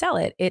if they sell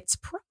it, it's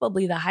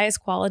probably the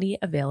highest quality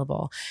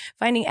available.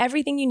 Finding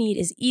everything you need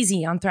is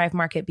easy on Thrive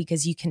Market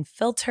because you can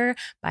filter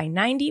by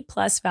 90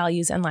 plus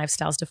values and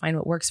lifestyles to find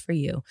what works for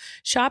you.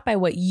 Shop by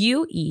what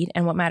you eat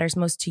and what matters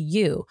most to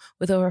you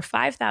with over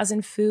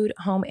 5,000 food,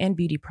 home, and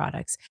beauty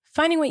products.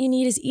 Finding what you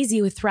need is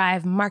easy with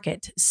Thrive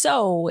Market.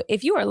 So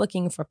if you are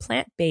looking for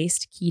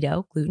plant-based,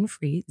 keto,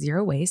 gluten-free,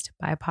 zero waste,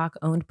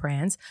 BIPOC-owned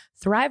brands,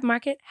 Thrive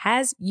Market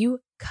has you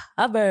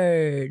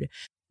covered.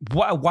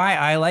 Why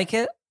I like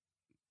it,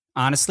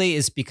 honestly,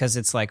 is because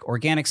it's like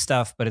organic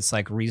stuff, but it's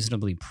like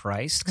reasonably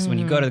priced. Because when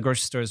you go to the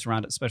grocery stores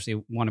around, especially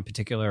one in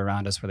particular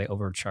around us where they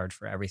overcharge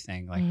for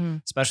everything, like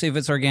especially if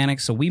it's organic.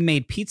 So we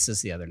made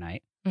pizzas the other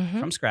night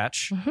from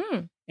scratch,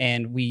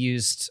 and we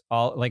used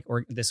all like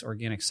this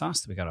organic sauce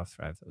that we got off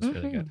Thrive. That was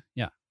really good.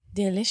 Yeah,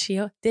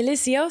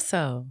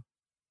 Delicioso.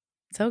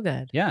 So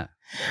good. yeah.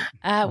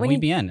 When you,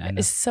 bien.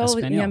 it's so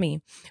Espanol.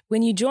 yummy.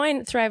 When you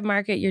join Thrive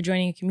Market, you're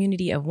joining a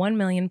community of 1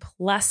 million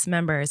plus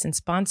members and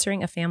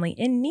sponsoring a family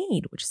in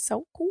need, which is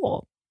so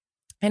cool.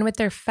 And with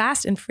their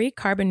fast and free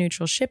carbon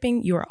neutral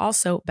shipping, you are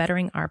also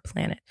bettering our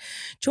planet.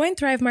 Join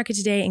Thrive Market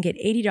today and get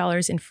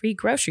 $80 in free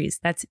groceries.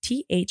 That's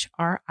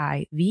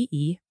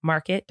THRIVE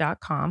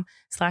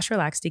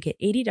market.com/relax to get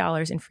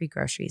 $80 in free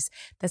groceries.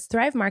 That's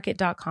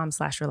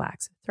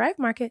thrivemarket.com/relax.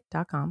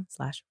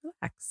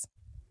 Thrivemarket.com/relax.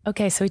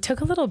 Okay, so we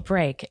took a little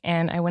break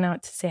and I went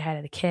out to say hi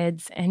to the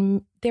kids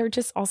and they were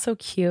just all so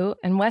cute.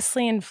 And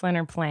Wesley and Flynn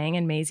are playing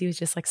and Maisie was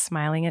just like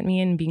smiling at me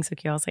and being so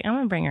cute. I was like, I'm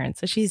going to bring her in.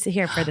 So she's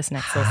here for this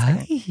next little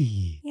segment.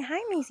 Yeah, hi,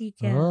 Maisie.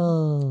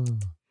 Oh,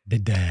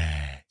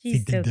 dada.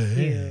 She's so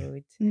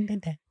cute.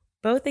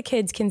 Both the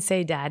kids can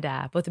say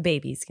dada. Both the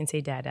babies can say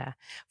dada.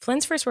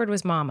 Flynn's first word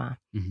was mama.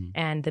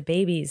 And the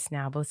babies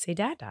now both say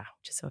dada,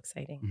 which is so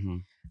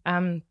exciting.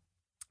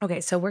 Okay,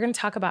 so we're going to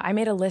talk about, I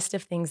made a list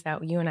of things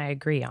that you and I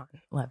agree on,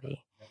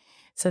 Levy,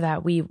 so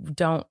that we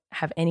don't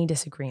have any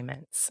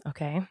disagreements,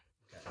 okay?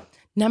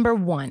 Number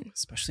 1.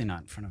 Especially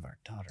not in front of our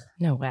daughter.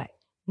 No way.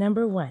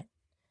 Number 1.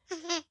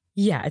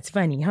 Yeah, it's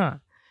funny, huh?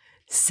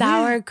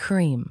 Sour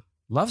cream.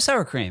 Love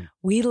sour cream.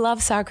 We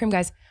love sour cream,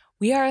 guys.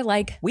 We are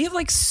like, We have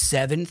like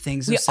 7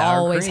 things we of sour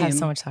always cream have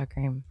so much sour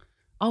cream.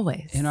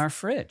 Always. in our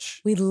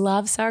fridge. We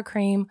love sour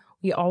cream.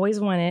 We always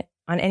want it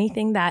on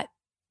anything that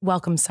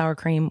welcomes sour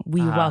cream.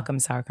 We welcome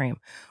sour cream.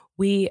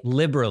 We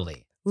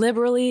Liberally.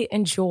 liberally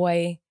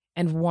enjoy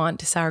and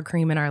want sour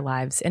cream in our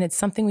lives. And it's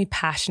something we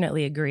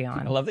passionately agree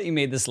on. I love that you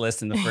made this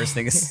list and the first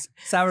thing is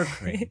sour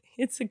cream.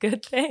 It's a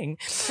good thing.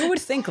 Who would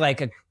think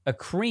like a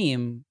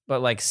cream,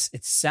 but like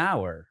it's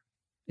sour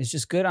is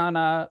just good on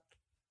I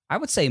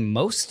would say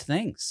most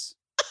things.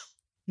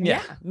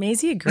 Yeah.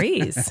 Maisie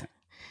agrees.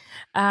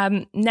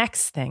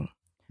 Next thing.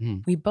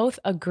 We both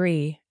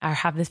agree or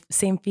have the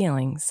same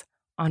feelings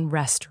on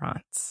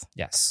restaurants.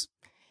 Yes.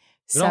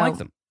 We don't like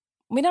them.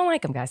 We don't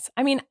like them, guys.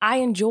 I mean, I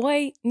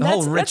enjoy The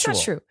whole That's not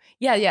ritual. true.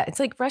 Yeah. It's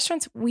like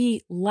restaurants.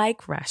 We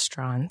like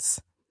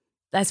restaurants,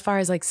 as far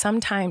as like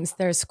sometimes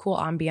there's cool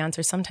ambiance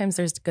or sometimes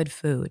there's good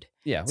food.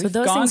 Yeah. So we've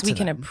those gone things we to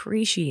can them.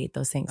 appreciate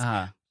those things.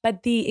 Uh,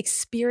 But the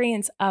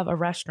experience of a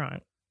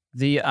restaurant,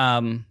 the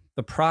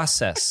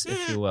process,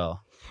 if you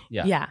will.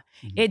 Yeah.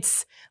 Mhm.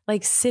 it's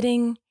like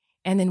sitting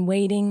and then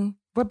waiting.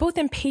 We're both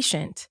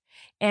impatient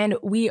and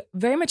we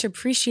very much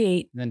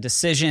appreciate Then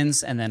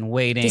decisions and then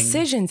waiting.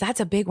 decisions. That's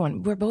a big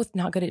one. We're both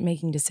not good at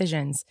making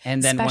decisions.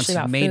 And then once especially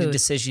you've about made a food.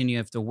 decision, you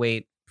have to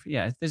wait.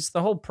 Yeah. There's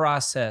the whole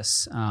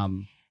process.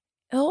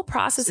 The whole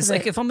process It's of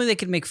like it. if only they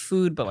could make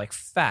food, but like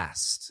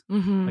fast,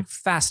 Mhm. like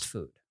fast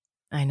food.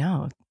 I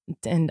know.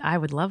 And I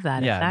would love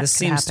that. if Yeah. that This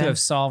could seems to happen. have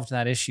solved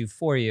that issue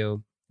for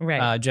you,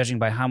 Right. judging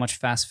by how much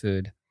fast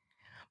food.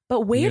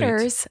 But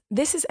waiters,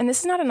 this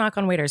is not a knock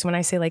on waiters when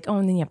I say like, oh,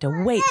 and then you have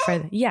to wait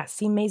for, yes,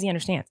 see, Maisie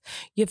understands.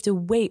 You have to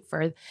wait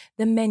for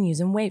the menus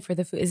and wait for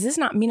the food. Is this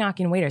not me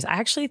knocking waiters? I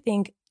actually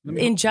think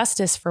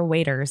injustice for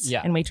waiters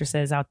Yeah. and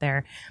waitresses out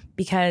there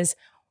because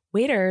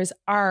waiters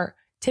are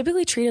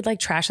typically treated like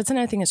trash. That's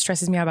another thing that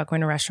stresses me out about going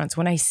to restaurants.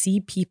 When I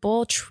see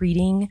people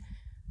treating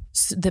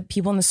the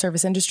people in the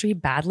service industry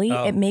badly,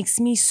 Oh. it makes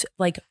me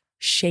like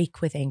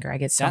shake with anger. I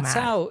get so That's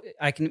mad. how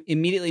I can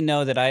immediately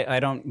know that I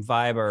don't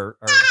vibe or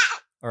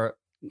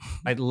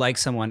I like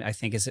someone. I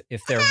think is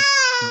if they're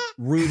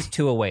rude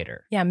to a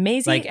waiter. Yeah,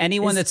 Maisie. Like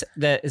anyone is-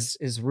 that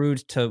is rude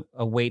to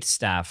a wait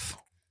staff,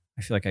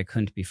 I feel like I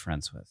couldn't be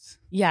friends with.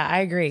 Yeah, I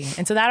agree.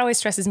 And so that always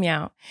stresses me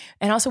out.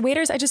 And also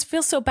waiters, I just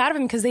feel so bad of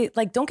them because they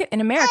like don't get in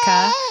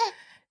America,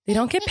 they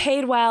don't get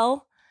paid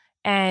well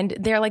and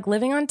they're like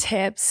living on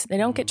tips. They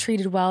don't get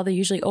treated well. They're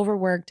usually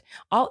overworked.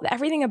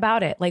 Everything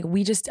about it. Like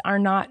we just are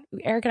not,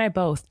 Eric and I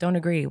both don't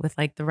agree with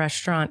like the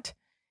restaurant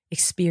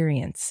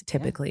experience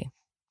typically.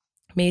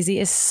 Maisie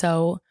is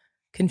so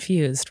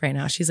confused right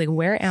now. She's like,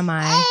 where am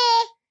I?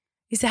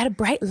 Is that a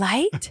bright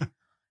light?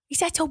 Is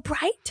that so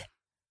bright?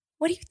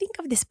 What do you think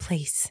of this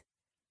place?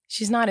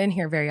 She's not in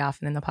here very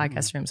often in the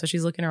podcast room, so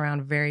she's looking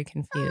around very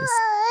confused.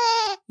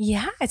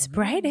 Yeah, it's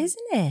bright,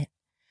 isn't it?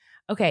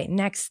 Okay,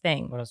 next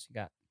thing. What else you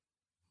got?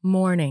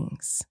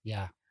 Mornings.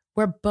 Yeah.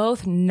 We're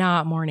both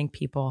not morning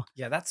people.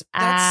 Yeah, that's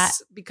At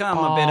become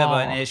a bit of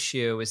an all.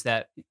 issue is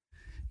that,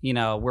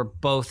 we're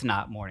both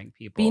not morning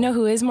people. But you know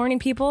who is morning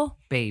people?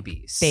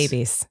 Babies.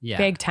 Babies. Yeah.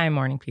 Big time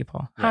morning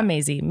people. Yeah. Huh,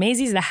 Maisie?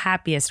 Maisie's the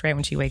happiest right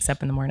when she wakes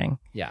up in the morning.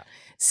 Yeah.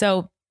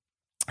 So,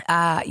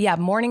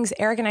 mornings,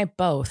 Eric and I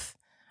both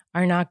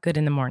are not good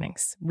in the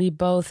mornings. We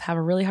both have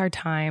a really hard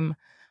time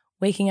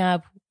waking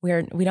up. We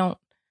don't.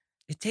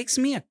 It takes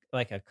me a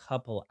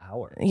couple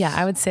hours. Yeah,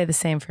 I would say the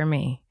same for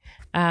me.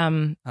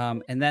 And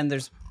then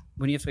there's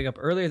when you have to wake up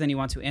earlier than you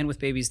want to, and with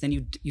babies, then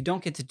you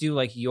don't get to do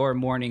like your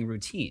morning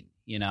routine,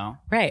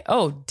 Right.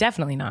 Oh,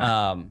 definitely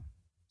not.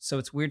 So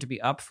it's weird to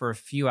be up for a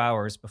few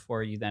hours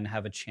before you then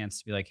have a chance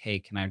to be like, hey,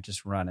 can I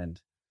just run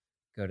and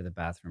go to the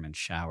bathroom and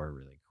shower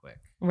really quick?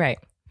 Right.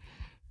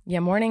 Yeah,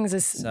 mornings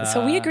is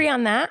so we agree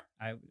on that.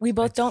 We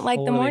both don't like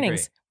the totally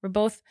mornings. We're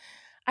both.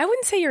 I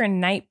wouldn't say you're a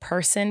night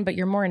person, but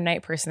you're more a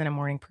night person than a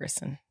morning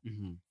person.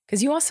 Mm-hmm.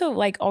 Because you also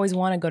like always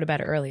want to go to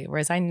bed early,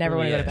 whereas I never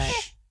want to go to bed.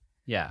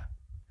 Yeah.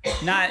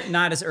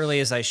 Not as early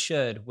as I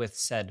should with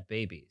said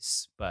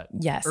babies, but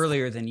Yes.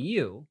 earlier than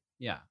you.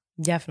 Yeah.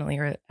 Definitely.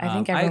 Or I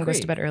think everyone goes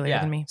to agree. bed earlier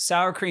Yeah. than me.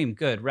 Sour cream,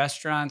 good.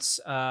 Restaurants,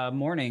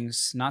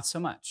 mornings, not so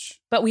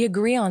much. But we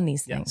agree on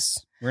these things.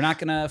 Yes. We're not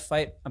going to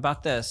fight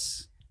about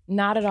this.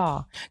 Not at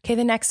all. Okay,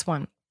 the next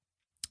one.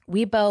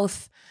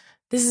 This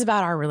is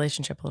about our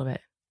relationship a little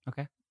bit.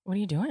 Okay. What are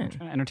you doing? I'm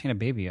trying to entertain a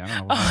baby. I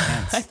don't know.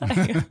 Oh, I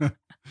thought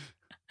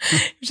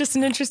It's just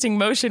an interesting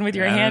motion with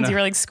your Yeah, I don't hands. know. You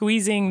were like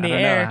squeezing I the don't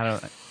air. know.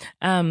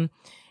 I don't,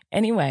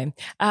 Anyway,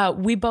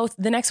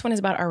 the next one is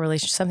about our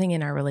relationship, something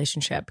in our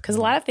relationship. Because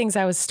a lot of things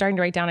I was starting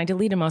to write down, I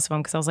deleted most of them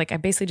because I was like, I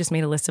basically just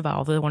made a list of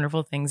all the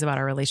wonderful things about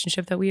our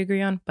relationship that we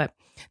agree on. But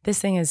this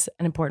thing is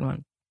an important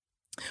one.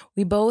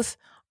 We both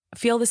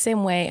feel the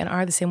same way and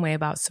are the same way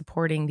about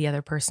supporting the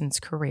other person's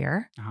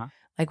career. Uh-huh.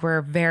 Like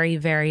we're very,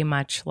 very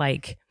much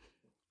like,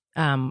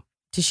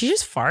 did she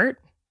just fart?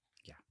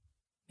 Yeah.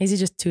 Maisie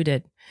just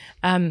tooted.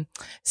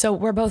 So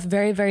we're both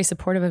very, very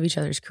supportive of each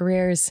other's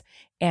careers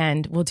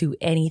and we'll do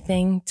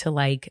anything to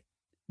like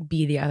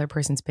be the other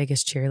person's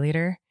biggest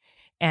cheerleader.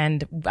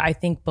 And I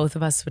think both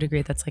of us would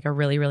agree that's like a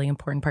really, really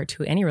important part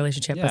to any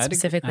relationship, but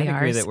specifically I'd ours.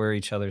 agree that we're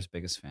each other's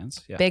biggest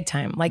fans. Yeah. Big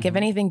time. Like if Mhm.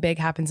 anything big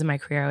happens in my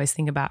career, I always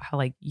think about how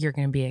like you're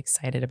going to be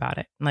excited about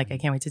it. And like, I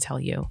can't wait to tell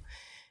you.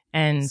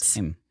 And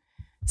Same.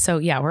 so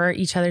yeah, we're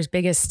each other's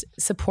biggest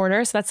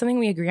supporter. So that's something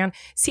we agree on.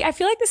 See, I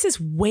feel like this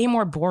is way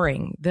more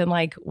boring than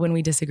like when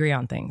we disagree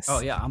on things. Oh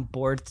yeah, I'm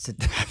bored to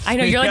death. I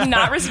know you're like Yeah.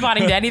 not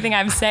responding to anything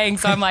I'm saying.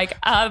 So I'm like,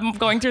 I'm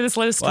going through this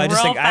list Well, I real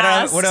just think I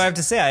fast. don't. What do I have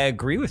to say? I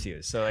agree with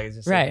you. So I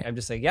just Right. I'm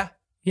just like yeah.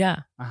 Yeah,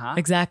 Uh-huh.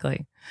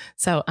 exactly.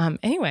 So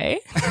anyway,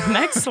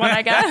 next one,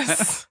 I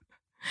guess.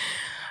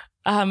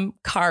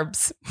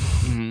 Carbs.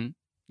 hmm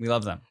We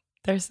love them.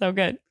 They're so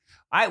good.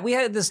 We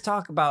had this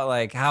talk about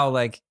like how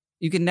like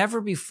you can never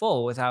be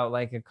full without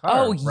like a carb.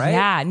 Oh, right?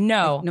 yeah.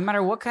 No. Like, no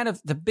matter what kind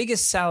of the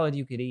biggest salad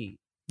you could eat,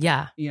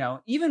 Yeah.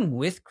 even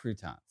with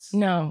croutons.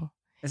 No.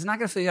 It's not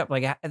going to fill you up.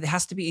 Like it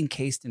has to be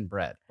encased in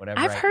bread, whatever.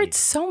 I've I heard eat.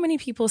 so many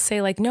people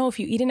say like, no, if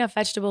you eat enough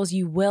vegetables,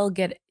 you will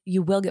get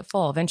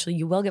full. Eventually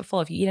you will get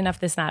full if you eat enough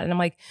this, that. And I'm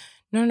like,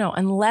 no.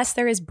 Unless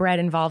there is bread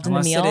involved in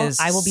the meal,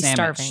 I will be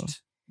starving.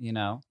 You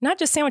know? Not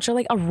just sandwich, or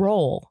like a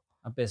roll,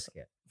 A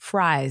biscuit.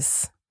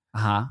 fries.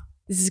 Uh-huh.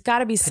 There's got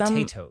to be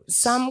Potatoes.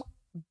 some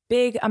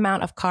big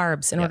amount of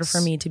carbs in order Yes.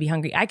 for me to be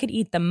hungry. I could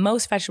eat the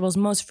most vegetables,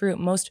 most fruit,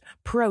 most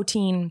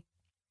protein,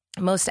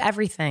 most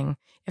everything.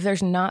 If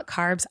there's not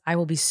carbs, I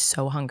will be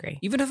so hungry.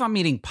 Even if I'm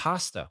eating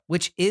pasta,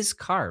 which is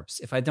carbs,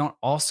 if I don't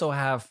also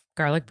have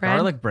Garlic bread.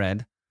 garlic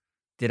bread,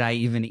 did I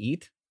even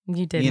eat?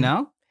 You did. You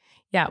know?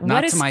 Yeah.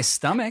 Not to my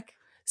stomach.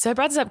 So I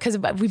brought this up because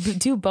we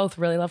do both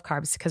really love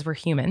carbs because we're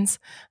humans.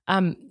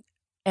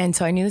 And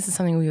so I knew this is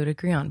something we would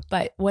agree on.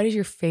 But what is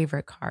your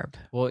favorite carb?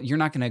 Well, you're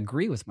not going to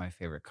agree with my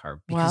favorite carb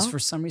because Well- for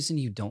some reason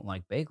you don't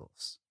like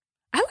bagels.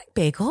 I like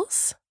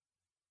bagels.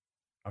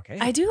 Okay.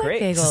 I do like great.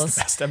 This is bagels.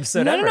 the best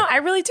episode No, ever. I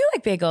really do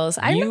like bagels.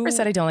 I You never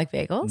said I don't like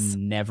bagels.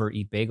 Never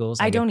eat bagels.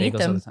 I get don't eat bagels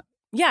all them. the time.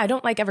 Yeah, I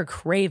don't like ever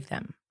crave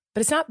them.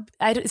 But it's not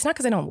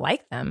because I don't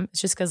like them.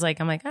 It's just because like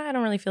I'm like, I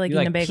don't really feel like You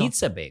eating like a bagel.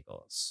 pizza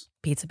bagels,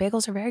 Pizza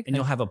bagels are very and good.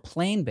 you'll have a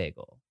plain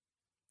bagel.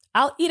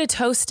 I'll eat a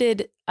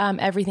toasted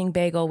everything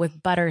bagel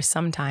with butter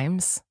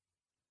sometimes.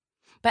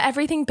 But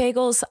everything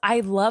bagels, I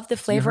love the You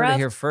flavor heard it of.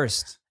 here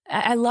first.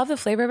 I love the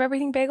flavor of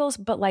everything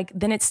bagels, but like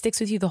then it sticks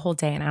with you the whole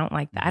day, and I don't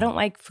like that. I don't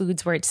like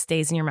foods where it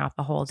stays in your mouth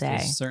the whole day.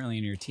 Stays certainly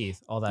in your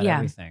teeth. All that, Yeah.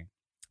 everything.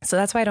 So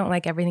that's why I don't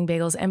like everything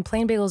bagels. And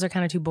plain bagels are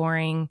kind of too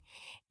boring.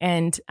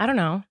 And I don't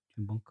know.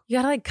 You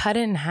gotta like cut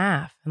it in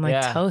half and like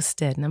Yeah.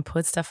 toast it and then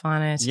put stuff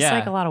on it. It's just Yeah.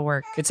 like a lot of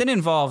work. It's an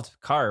involved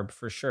carb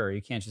for sure.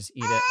 You can't just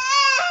eat it.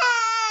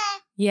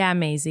 Yeah,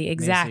 Maisie.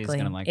 Exactly.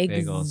 gonna like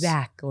bagels.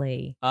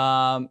 Exactly.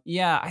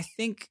 Yeah, I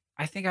think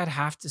I'd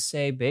have to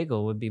say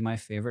bagel would be my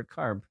favorite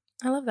carb.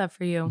 I love that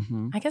for you.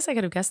 Mhm. I guess I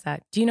could have guessed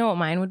that. Do you know what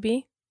mine would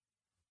be?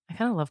 I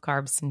kind of love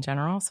carbs in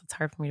general, so it's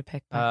hard for me to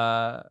pick.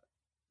 but-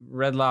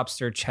 Red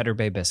Lobster Cheddar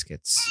Bay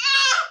biscuits.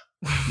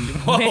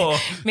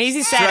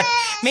 Maisie said,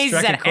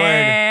 Struck a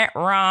chord.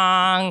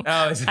 wrong.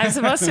 Oh, I'm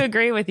supposed to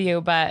agree with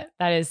you, but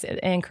that is an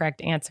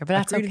incorrect answer. But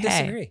that's Agree to okay.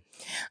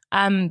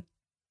 disagree.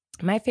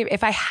 My favorite,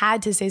 if I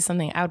had to say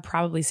something, I would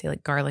probably say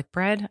like garlic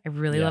bread. I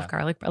really Yeah. love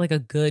garlic bread, like a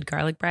good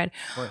garlic bread.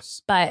 Of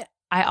course. But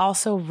I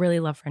also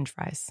really love French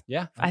fries.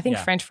 Yeah. I think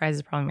yeah. French fries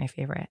is probably my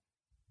favorite.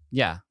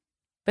 Yeah.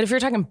 But if you're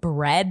talking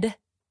bread,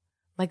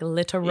 like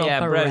literal Yeah,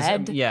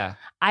 bread, yeah.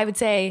 I would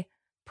say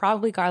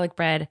probably garlic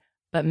bread,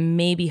 but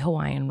maybe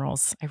Hawaiian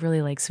rolls. I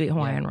really like sweet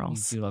Hawaiian Yeah,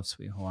 rolls. You do love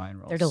sweet Hawaiian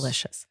rolls. They're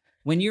delicious.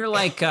 When you're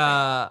like,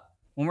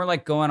 when we're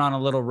like going on a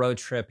little road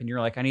trip and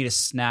you're like, I need a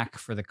snack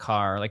for the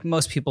car. Like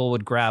most people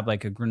would grab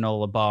like a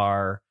granola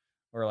bar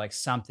or like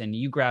something.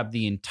 You grab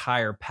the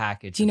entire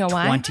package. Do you know of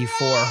why? 24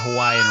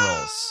 Hawaiian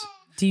rolls.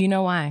 Do you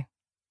know why?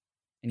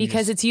 And you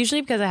Because just- it's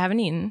usually because I haven't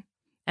eaten.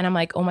 And I'm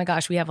like, oh my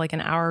gosh, we have like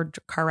an hour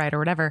car ride or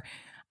whatever.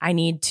 I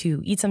need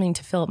to eat something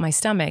to fill up my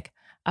stomach.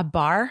 A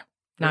bar,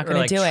 not or going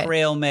like to do it.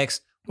 trail mix.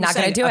 Not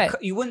gonna do it.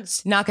 You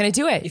wouldn't. Not going to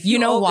do it. If You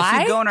know why?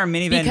 If you go in our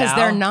minivan Because now,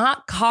 they're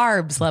not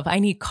carbs, love. I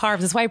need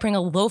carbs. That's why I bring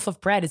a loaf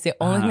of bread. It's the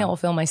only thing Uh-huh. that will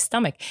fill my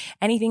stomach.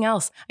 Anything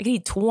else, I could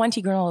eat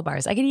 20 granola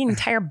bars. I could eat an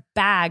entire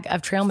bag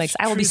of trail mix.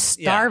 I will be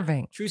True- yeah.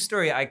 starving. True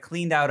story. I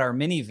cleaned out our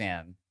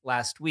minivan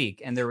last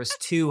week, and there was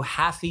 2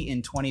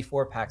 half-eaten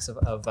 24 packs of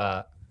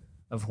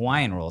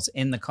Hawaiian rolls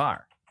in the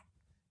car.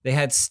 They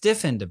had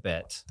stiffened a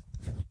bit,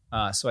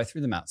 so I threw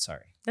them out.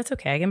 Sorry. That's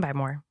okay. I can buy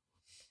more.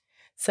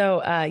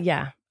 So,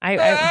 yeah.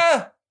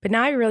 But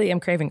now I really am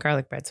craving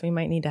garlic bread, so we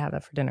might need to have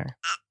that for dinner.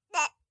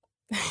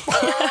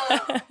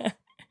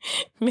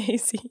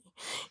 Maisie,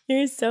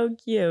 you're so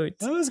cute.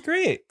 That was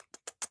great.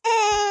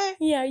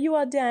 Yeah, are you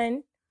all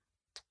done?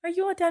 Are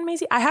you all done,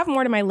 Maisie? I have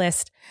more to my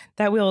list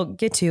that we'll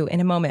get to in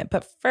a moment.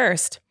 But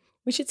first,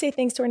 we should say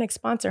thanks to our next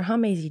sponsor, huh,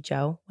 Maisie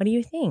Joe? What do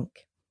you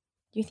think?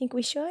 Do you think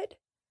we should?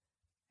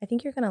 I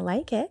think you're going to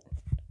like it.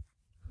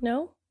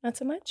 No? Not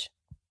so much?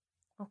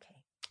 Okay.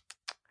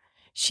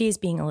 She's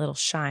being a little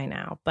shy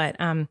now. But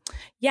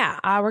yeah,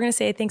 we're going to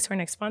say thanks to our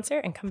next sponsor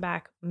and come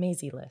back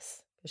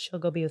Maisie-less because she'll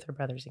go be with her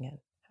brothers again.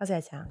 How's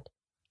that sound?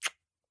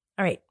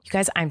 All right, you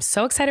guys, I'm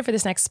so excited for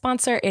this next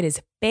sponsor. It is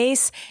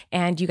Base.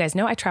 And you guys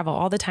know I travel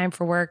all the time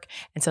for work.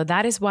 And so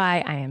that is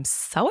why I am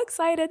so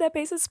excited that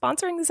Base is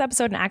sponsoring this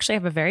episode. And actually, I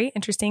have a very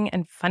interesting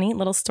and funny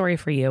little story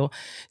for you.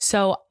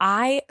 So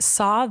I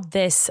saw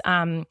this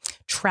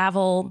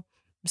travel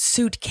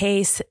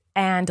suitcase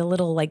and a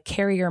little like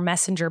carrier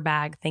messenger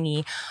bag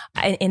thingy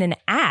in an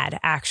ad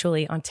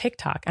actually on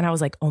TikTok. And I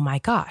was like, oh my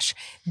gosh,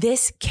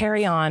 this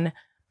carry-on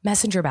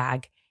messenger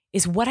bag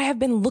is what I have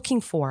been looking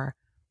for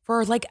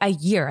like a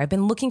year. I've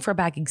been looking for a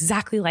bag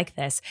exactly like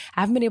this.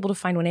 I haven't been able to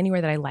find one anywhere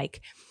that I like.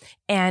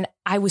 And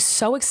I was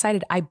so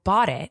excited. I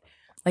bought it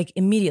like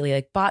immediately,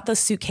 like bought the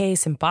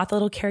suitcase and bought the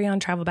little carry-on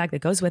travel bag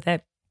that goes with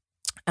it.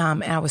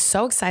 And I was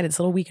so excited, this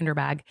little weekender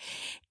bag.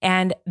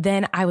 And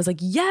then I was like,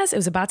 yes, it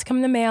was about to come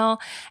in the mail.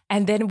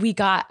 And then we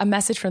got a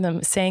message from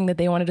them saying that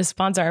they wanted to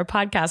sponsor our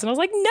podcast. And I was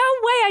like, no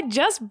way, I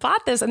just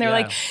bought this. And they're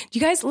like,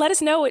 you guys let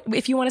us know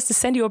if you want us to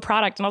send you a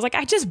product. And I was like,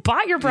 I just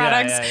bought your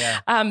products.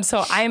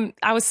 So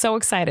I was so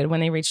excited when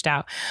they reached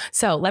out.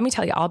 So let me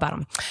tell you all about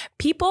them.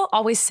 People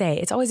always say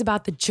it's always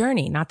about the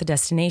journey, not the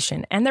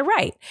destination. And they're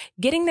right.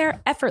 Getting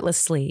there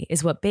effortlessly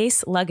is what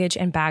Béis luggage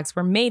and bags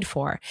were made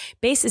for.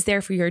 Béis is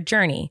there for your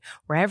journey,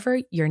 wherever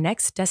your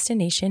next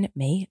destination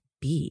may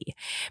be.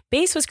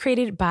 Béis was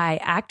created by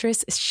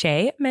actress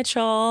Shay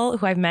Mitchell,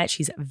 who I've met.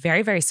 She's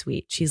very, very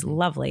sweet. She's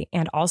lovely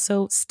and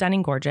also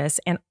stunning, gorgeous,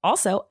 and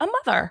also a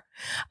mother.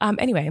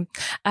 Anyway,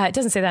 it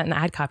doesn't say that in the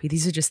ad copy.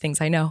 These are just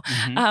things I know.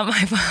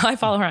 I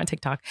follow her on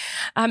TikTok.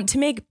 To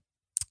make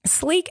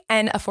sleek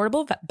and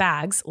affordable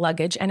bags,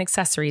 luggage, and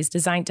accessories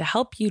designed to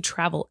help you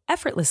travel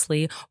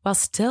effortlessly while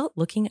still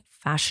looking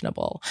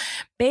fashionable.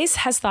 Béis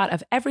has thought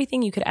of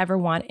everything you could ever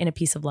want in a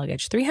piece of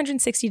luggage.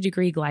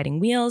 360-degree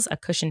gliding wheels, a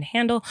cushioned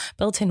handle,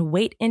 built-in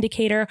weight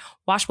indicator,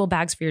 washable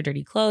bags for your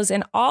dirty clothes,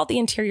 and all the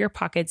interior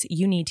pockets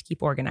you need to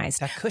keep organized.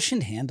 That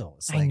cushioned handle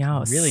is I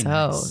know, really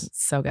nice.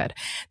 So good.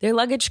 Their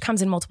luggage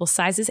comes in multiple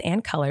sizes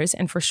and colors,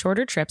 and for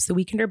shorter trips, the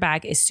Weekender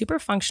bag is super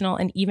functional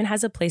and even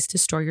has a place to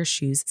store your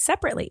shoes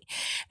separately.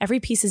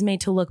 Every piece is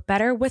made to look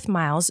better with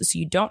miles, so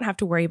you don't have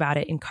to worry about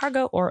it in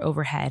cargo or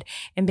overhead.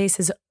 And Béis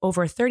has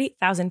over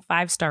 30,000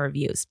 5-star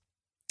reviews.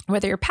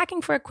 Whether you're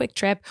packing for a quick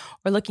trip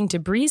or looking to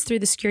breeze through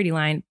the security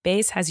line,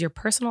 Béis has your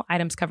personal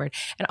items covered.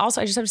 And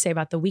also, I just have to say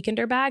about the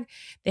Weekender bag,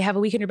 they have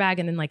a Weekender bag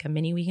and then like a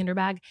mini Weekender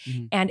bag.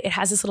 And it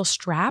has this little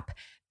strap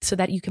so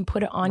that you can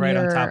put it on right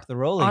your on top of the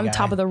rolly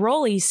top of the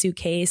rolly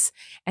suitcase,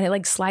 and it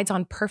like slides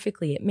on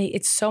perfectly.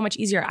 It's so much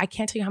easier. I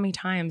can't tell you how many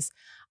times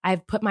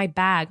I've put my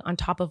bag on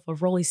top of a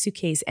rolly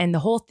suitcase and the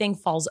whole thing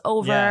falls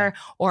over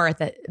or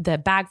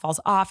the bag falls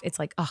off. It's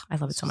like, oh, I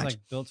love it so much. It's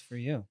like built for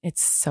you.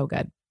 It's so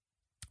good.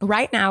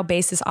 Right now,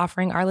 Béis is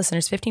offering our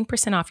listeners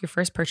 15% off your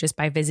first purchase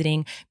by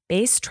visiting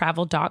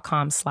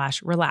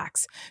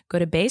beistravel.com/relax. Go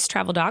to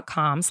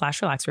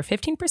beistravel.com/relax for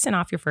 15%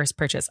 off your first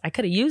purchase. I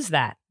could have used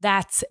that.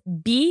 That's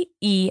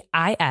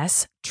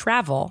BEIS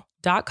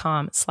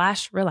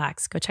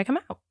travel.com/relax. Go check them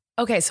out.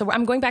 Okay, so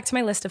I'm going back to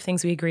my list of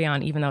things we agree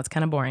on, even though it's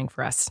kind of boring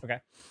for us. Okay.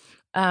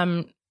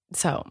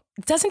 So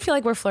it doesn't feel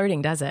like we're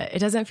flirting, does it? It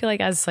doesn't feel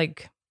like as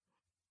like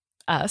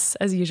us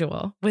as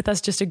usual with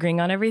us just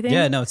agreeing on everything.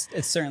 Yeah, no,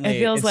 it's certainly, it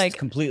feels it's like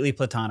completely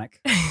platonic.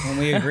 When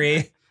we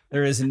agree,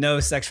 there is no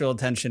sexual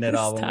tension at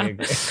all when we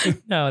agree.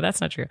 No,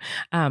 that's not true.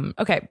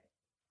 Okay.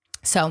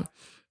 So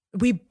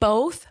we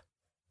both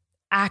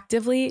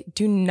actively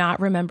do not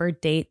remember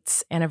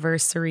dates,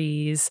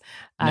 anniversaries,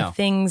 No.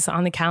 things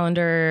on the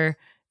calendar.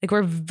 Like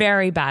we're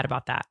very bad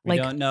about that. We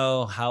Like don't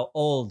know how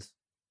old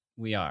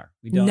we are.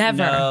 We don't Never.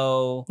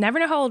 know never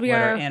know how old we what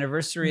are. our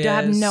anniversary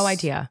I is. have no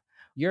idea.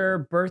 Your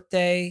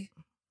birthday,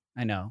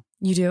 I know.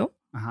 You do?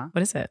 Uh-huh.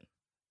 What is it?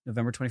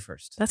 November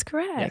 21st. That's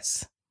correct.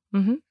 Yes.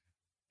 Mm-hmm.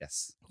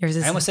 Yes. Yours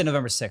is I almost said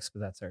November 6th, but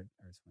that's our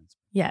twins.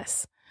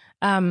 yes.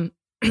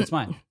 It's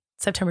mine.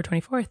 September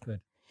 24th. Good.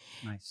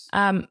 Nice.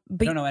 But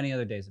I don't know any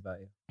other days about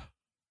you.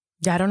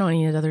 yeah, I don't know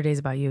any other days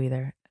about you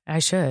either. I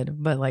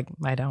should, but like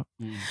I don't.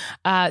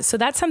 Mm. So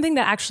that's something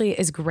that actually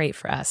is great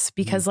for us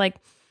because like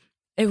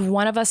if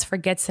one of us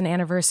forgets an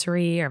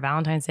anniversary or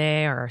Valentine's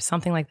Day or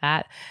something like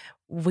that,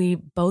 we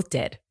both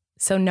did.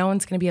 So no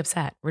one's going to be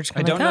upset. We're just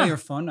I going don't to know your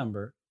phone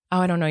number. Oh,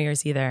 I don't know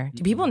yours either.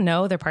 Do people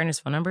know their partner's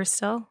phone number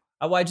still?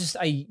 Oh, I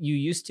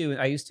used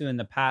to in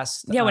the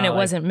past. Yeah, when it like-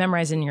 wasn't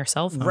memorized in your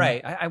cell phone.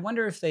 Right. I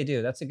wonder if they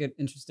do. That's a good,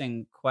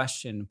 interesting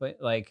question. But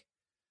like,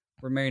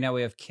 we're married now,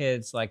 we have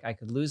kids. Like, I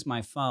could lose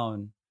my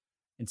phone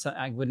and so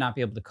I would not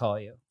be able to call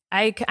you.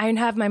 I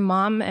have my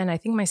mom and I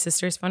think my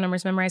sister's phone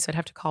numbers memorized. So I'd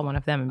have to call one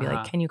of them and be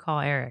like, can you call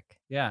Eric?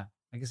 Yeah.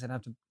 I guess I'd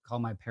have to call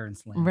my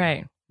parents' landline.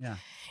 Right. Yeah.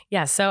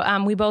 Yeah.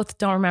 So we both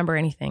don't remember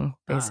anything,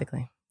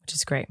 basically, which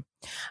is great.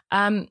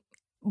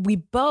 We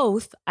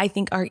both, I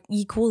think, are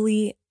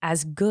equally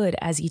as good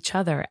as each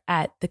other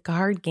at the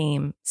card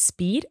game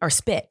Speed or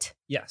Spit.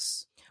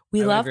 Yes.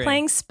 We I would love agree.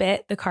 playing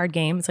Spit, the card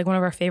game. It's like one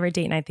of our favorite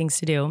date night things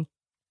to do.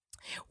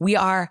 We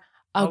are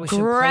Oh, we should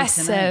play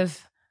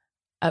aggressive.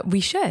 We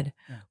should.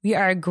 Yeah. We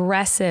are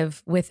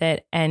aggressive with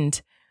it and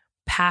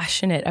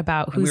passionate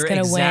about And who's we were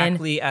going to win.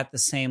 exactly at the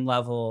same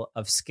level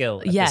of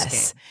skill. At Yes.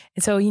 This game.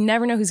 And so you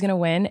never know who's going to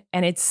win.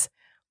 And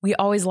we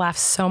always laugh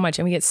so much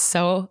and we get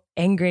so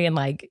angry and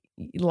like,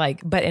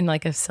 but in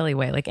like a silly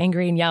way, like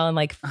angry and yell and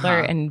like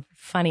flirt and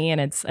funny.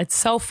 And it's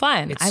so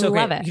fun. It's I so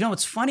love great. it. You know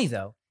what's funny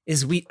though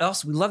is we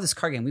love this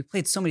card game. We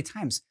played so many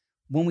times.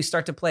 When we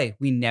start to play,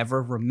 we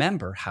never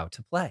remember how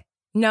to play.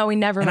 No, we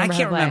never And remember. I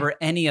can't how to play. remember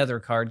any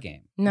other card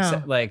game. No.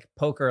 Except like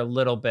poker a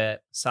little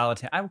bit,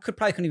 solitaire. I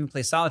couldn't even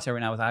play solitaire right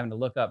now without having to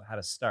look up how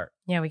to start.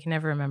 Yeah, we can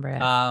never remember it.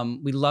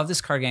 We love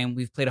this card game.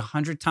 We've played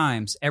 100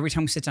 times. Every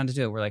time we sit down to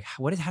do it, we're like,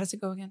 how does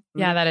it go again?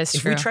 Yeah, that is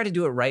if true. we try to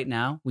do it right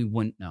now, we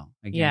wouldn't know.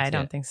 Yeah, I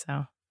don't think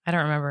so. I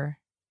don't remember.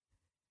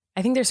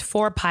 I think there's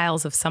 4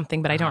 piles of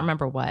something, but I don't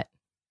remember what.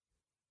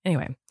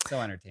 Anyway. So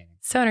entertaining.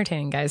 So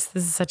entertaining, guys.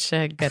 This is such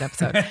a good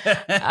episode.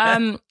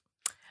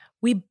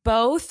 we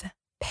both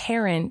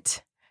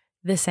parent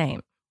the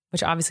same,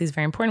 which obviously is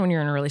very important when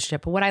you're in a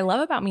relationship. But what I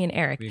love about me and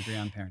Eric We agree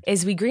on parenting.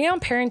 is we agree on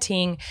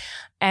parenting.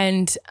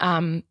 And,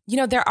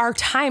 there are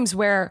times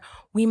where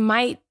we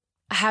might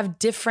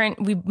parent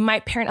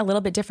a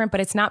little bit different,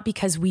 but it's not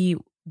because we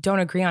don't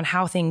agree on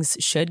how things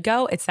should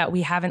go. It's that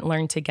we haven't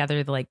learned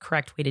together the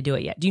correct way to do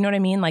it yet. Do you know what I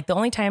mean? The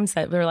only times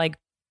that we're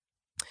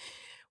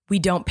we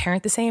don't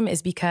parent the same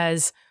is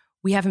because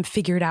we haven't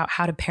figured out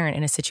how to parent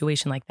in a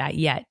situation like that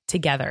yet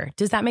together.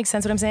 Does that make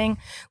sense what I'm saying?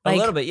 A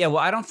little bit. Yeah.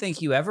 Well, I don't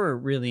think you ever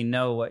really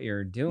know what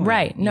you're doing.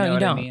 Right. No, you what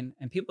don't. I mean?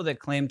 And people that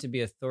claim to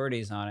be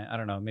authorities on it, I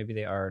don't know, maybe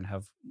they are and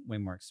have way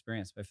more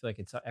experience, but I feel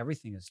like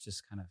everything is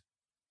just kind of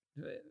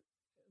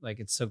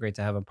it's so great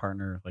to have a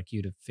partner like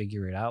you to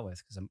figure it out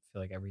with, because I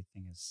feel like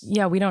everything is.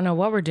 Yeah. We don't know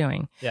what we're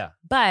doing. Yeah.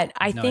 But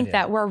I think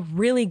that we're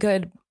really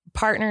good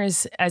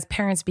partners as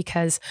parents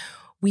because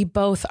we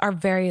both are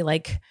very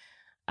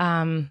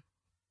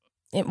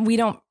we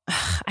don't,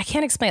 I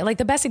can't explain it.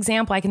 The best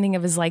example I can think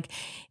of is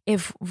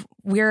if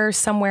we're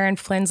somewhere and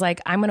Flynn's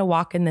I'm going to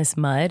walk in this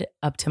mud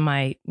up to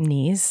my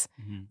knees,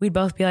 we'd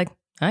both be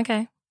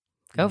okay,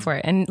 go for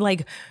it. And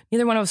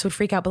neither one of us would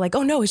freak out, but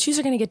oh no, his shoes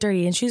are going to get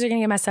dirty and shoes are going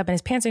to get messed up and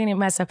his pants are going to get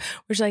messed up.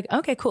 We're just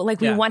okay, cool.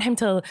 We want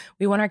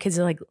our kids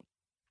to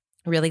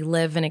really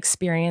live and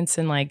experience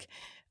and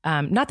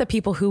not the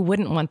people who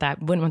wouldn't want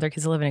their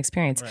kids to live an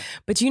experience, right.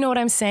 But you know what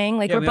I'm saying?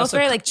 We're both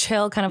very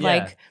chill, kind of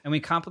and we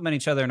compliment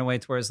each other in a way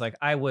to where it's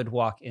I would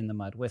walk in the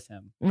mud with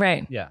him.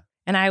 Right. Yeah.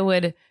 And I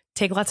would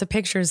take lots of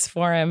pictures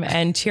for him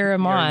and cheer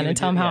him on and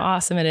tell him how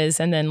awesome it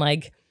is. And then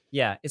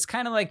yeah, it's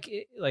kind of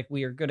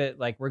we are good at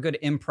we're good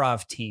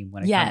improv team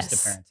when it comes to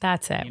parenting.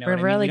 That's it. We're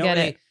really good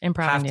at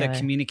improv. Have to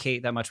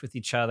communicate that much with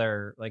each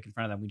other, in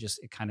front of them.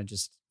 It kind of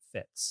just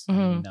fits,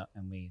 and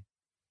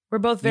we're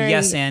both very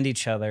yes and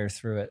each other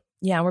through it.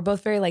 Yeah, we're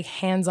both very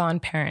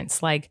hands-on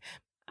parents. I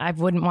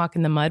wouldn't walk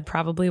in the mud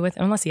probably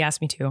unless he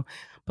asked me to,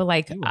 but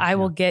I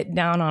will get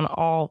down on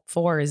all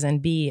fours and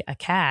be a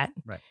cat,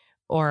 right,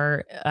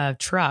 or a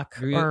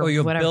truck, or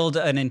you'll whatever. Build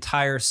an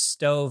entire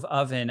stove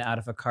oven out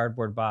of a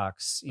cardboard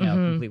box,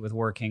 complete with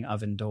working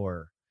oven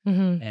door,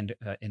 and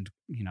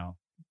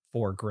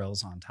 4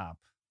 grills on top.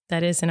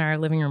 That is in our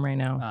living room right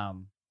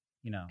now.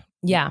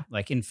 Yeah,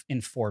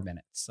 in 4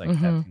 minutes, that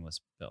thing was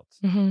built.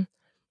 Mm-hmm.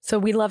 So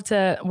we love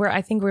to,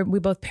 I think we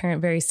both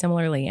parent very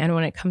similarly. And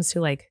when it comes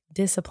to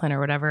discipline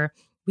or whatever,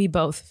 we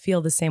both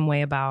feel the same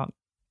way about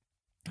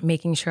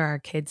making sure our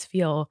kids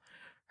feel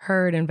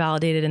heard and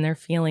validated in their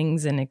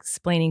feelings and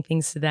explaining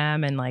things to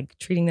them and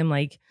treating them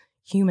like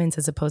humans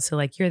as opposed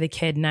to you're the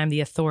kid and I'm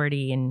the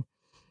authority. And,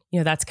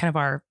 that's kind of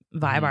our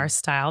vibe, our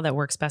style that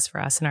works best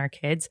for us and our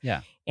kids.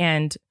 Yeah.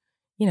 And,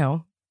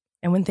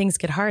 and when things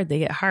get hard, they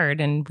get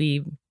hard and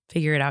we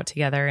figure it out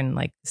together and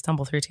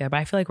stumble through together. But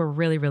I feel we're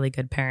really, really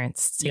good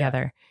parents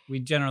together. Yeah. We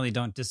generally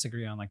don't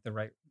disagree on the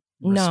right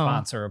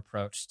response or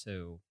approach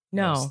to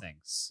those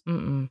things.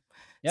 Mm-mm.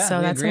 Yeah, so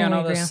we that's agree on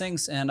all those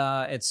things, and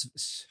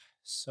it's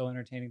so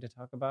entertaining to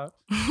talk about.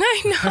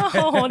 I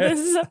know this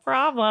is a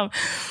problem.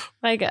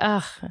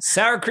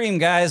 Sour cream,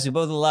 guys, we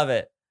both love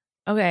it.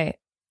 Okay,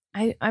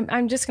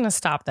 I'm just gonna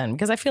stop then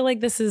because I feel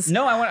this is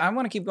no. I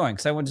want to keep going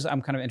because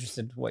I'm kind of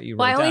interested in what you.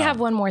 Well, I only down. have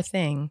one more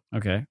thing.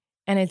 Okay.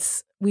 And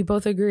we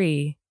both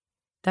agree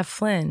that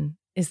Flynn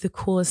is the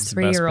coolest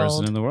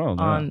 3-year-old in the world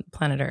on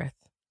planet Earth.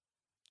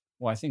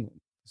 Well, I think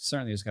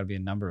certainly there's got to be a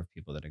number of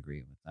people that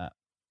agree with that.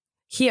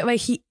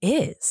 He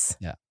is.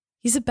 Yeah.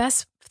 He's the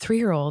best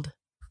 3-year-old.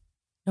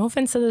 No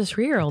offense to the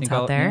 3-year-olds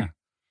out there. Yeah.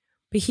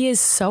 But he is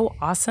so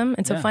awesome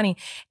and so funny.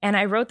 And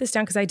I wrote this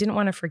down because I didn't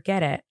want to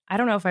forget it. I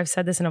don't know if I've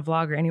said this in a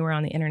vlog or anywhere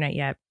on the internet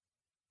yet,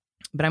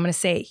 but I'm going to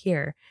say it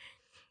here.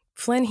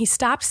 Flynn, he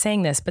stopped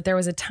saying this, but there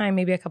was a time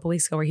maybe a couple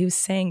weeks ago where he was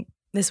saying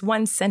this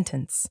one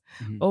sentence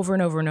over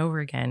and over and over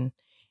again.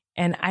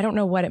 And I don't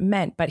know what it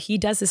meant, but he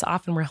does this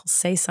often where he'll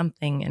say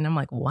something and I'm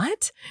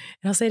what?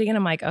 And I'll say it again.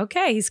 I'm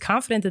okay, he's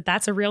confident that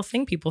that's a real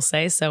thing people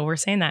say. So we're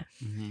saying that.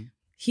 Mm-hmm.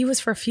 He was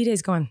for a few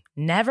days going,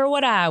 never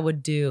what I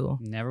would do.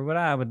 Never what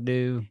I would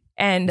do.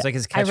 And it's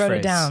his I wrote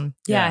it down.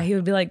 Yeah, he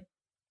would be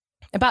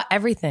about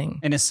everything.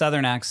 In a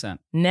Southern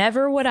accent.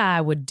 Never what I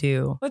would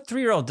do. What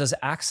 3-year-old does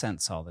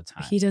accents all the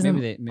time? He doesn't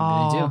maybe they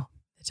do.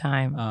 The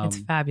time. It's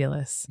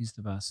fabulous. He's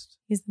the best.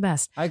 He's the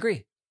best. I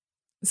agree.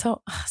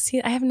 So,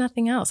 see, I have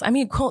nothing else. I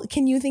mean, Cole,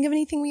 can you think of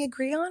anything we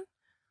agree on?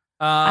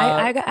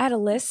 I had a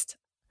list.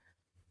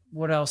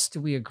 What else do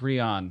we agree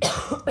on?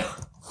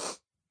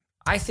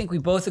 I think we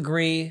both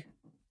agree,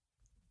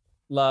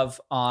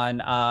 love, on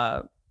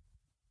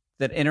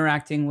that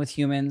interacting with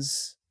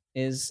humans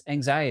is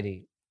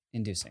anxiety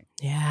inducing.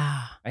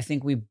 Yeah. I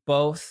think we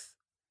both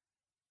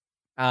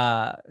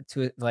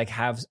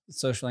have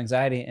social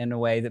anxiety in a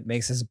way that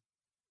makes us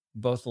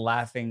both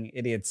laughing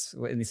idiots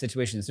in these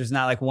situations. There's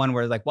not one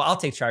where well, I'll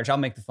take charge. I'll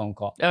make the phone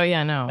call. Oh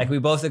yeah, no. We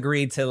both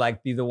agreed to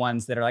be the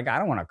ones that are I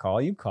don't want to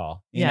call, you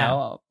call. You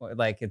know?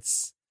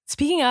 It's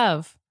Speaking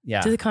of,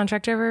 yeah. Did the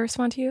contractor ever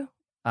respond to you?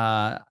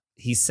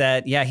 he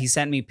said, he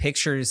sent me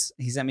pictures.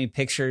 He sent me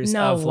pictures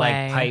No of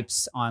way. like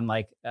pipes on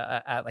like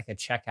at like a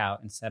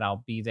checkout and said,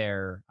 I'll be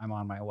there. I'm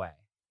on my way.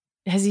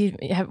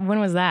 When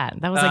was that?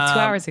 That was like 2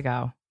 hours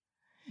ago.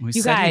 We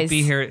You said guys, he'd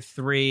be here at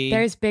 3.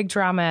 There's big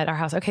drama at our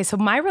house. Okay, so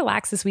my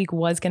relax this week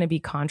was going to be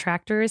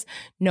contractors.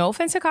 No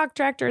offense to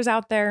contractors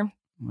out there.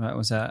 That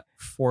was at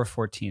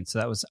 4:14. So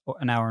that was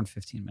an hour and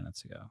 15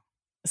 minutes ago.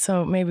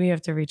 So maybe you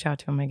have to reach out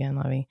to him again,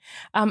 Lovey.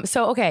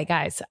 So okay,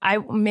 guys,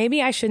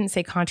 maybe I shouldn't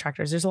say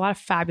contractors. There's a lot of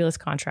fabulous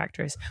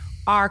contractors.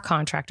 Our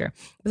contractor.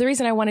 But the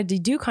reason I wanted to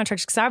do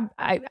contractors because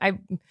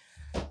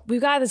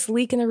we've got this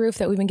leak in the roof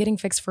that we've been getting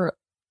fixed for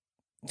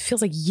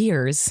feels like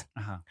years,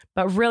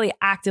 but really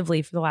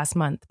actively for the last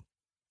month.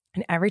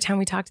 And every time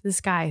we talk to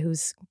this guy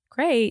who's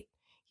great,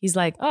 he's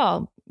like, "Oh,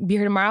 I'll be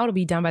here tomorrow. It'll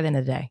be done by the end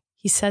of the day."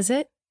 He says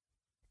it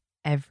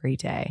every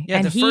day. Yeah,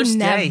 and the first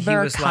day he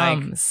never was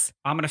comes.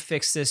 like, "I'm gonna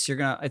fix this.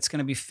 It's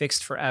gonna be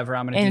fixed forever.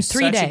 I'm gonna In do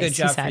 3 such days, a good he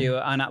job said. for you."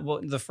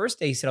 And the first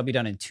day he said, "I'll be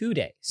done in 2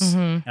 days, Mhm.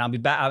 and I'll be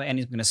back. And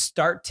he's gonna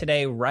start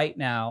today, right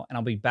now, and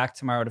I'll be back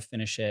tomorrow to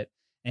finish it."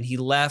 And he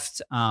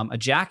left a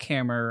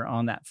jackhammer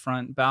on that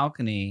front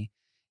balcony,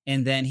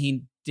 and then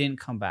he didn't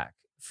come back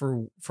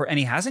and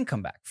he hasn't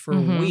come back for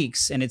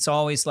weeks. And it's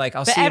always like,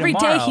 "I'll But see you every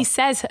tomorrow." day he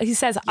says,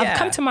 "I'll Yeah.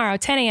 come tomorrow,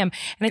 10 a.m."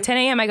 And at 10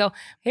 a.m. I go,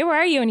 "Hey, where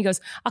are you?" And he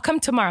goes, "I'll come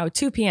tomorrow,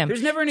 2 p.m."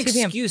 There's never an 2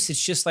 p.m. excuse.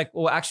 It's just like,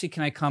 "Well, actually,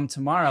 can I come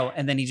tomorrow?"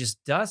 And then he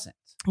just doesn't.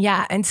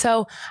 Yeah. And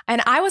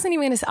I wasn't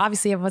even going to,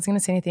 obviously I wasn't going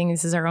to say anything.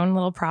 This is our own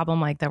little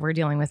problem like that we're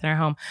dealing with in our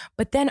home.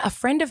 But then a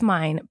friend of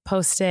mine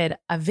posted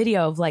a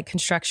video of like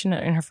construction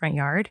in her front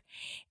yard.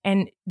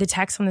 And the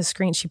text on the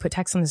screen, she put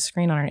text on the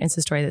screen on her Insta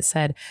story that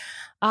said,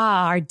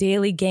 our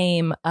daily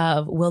game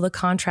of will the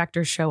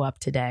contractor show up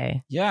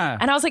today? Yeah.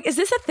 And I was like, is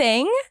this a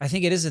thing? I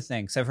think it is a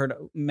thing. Because I've heard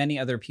many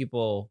other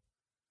people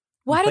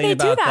Why do complain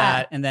they do about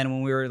that? And then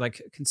when we were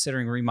like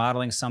considering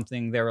remodeling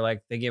something, they were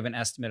like, they gave an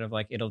estimate of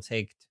like, it'll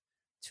take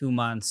 2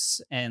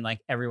 months. And like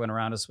everyone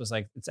around us was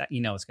like, it's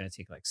going to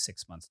take like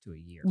 6 months to a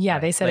year. Yeah,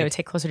 right? they said Like, it would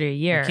take closer to a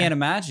year. I can't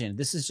imagine.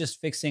 This is just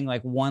fixing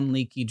like one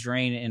leaky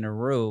drain in a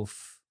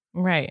roof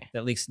Right.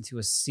 that leaks into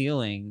a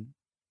ceiling.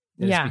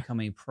 That Yeah. has become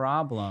a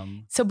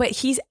problem. So, but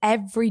he's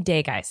every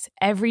day, guys,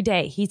 every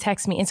day he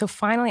texts me. And so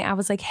finally I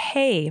was like,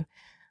 hey,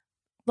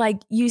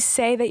 like you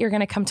say that you're going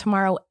to come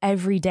tomorrow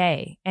every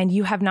day and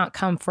you have not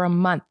come for a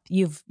month.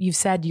 You've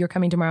said you're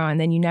coming tomorrow and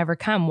then you never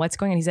come. What's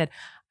going on? He said,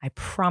 I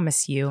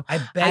promise you. I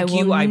beg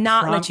will you,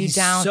 not let you he's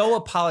down. so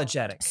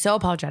apologetic. So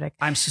apologetic.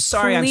 I'm so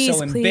sorry. Please,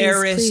 I'm so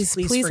embarrassed.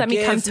 Please let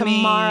me come forgive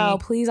tomorrow.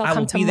 Please, I'll I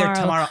come will be there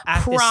tomorrow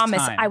at this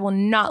Promise, time. I will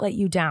not let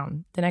you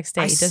down the next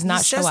day. He does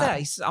not show says up. That.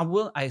 He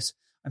says,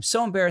 I'm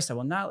so embarrassed. I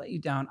will not let you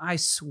down. I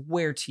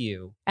swear to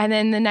you. And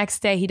then the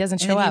next day he doesn't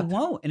show and up. He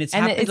won't. And it's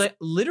And happened it's like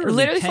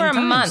literally for 10 a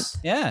times. month.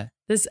 Yeah.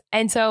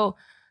 And so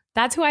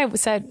that's who I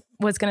said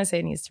was going to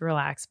say needs to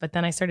relax. But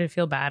then I started to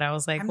feel bad. I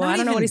was like, well, I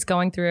don't know what he's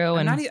going through.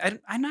 I'm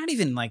And not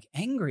even like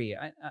angry.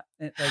 I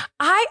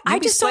I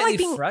maybe just don't like slightly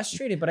being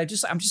frustrated, but I'm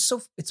just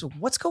so it's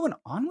what's going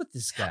on with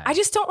this guy? I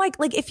just don't like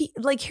if he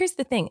here's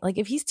the thing, like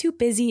if he's too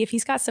busy, if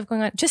he's got stuff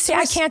going on, just say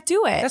I can't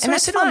do it. That's and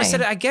what that's I said to him. I fine.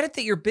 said, I get it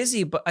that you're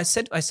busy, but I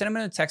sent him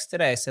in a text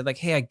today. I said like,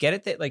 hey, I get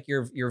it that like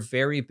you're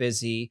very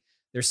busy.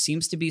 There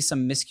seems to be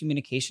some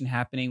miscommunication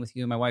happening with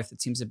you and my wife that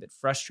seems a bit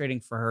frustrating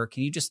for her.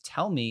 Can you just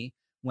tell me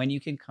when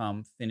you can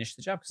come finish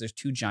the job? Because there's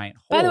 2 giant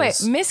holes. By the way,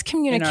 in our roof.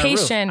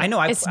 miscommunication. I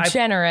know. It's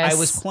generous. I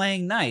was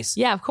playing nice.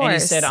 Yeah, of course. And he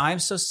said, I'm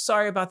so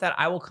sorry about that.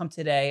 I will come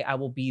today. I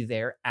will be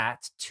there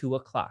at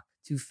 2:00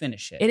 to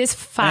finish it. It is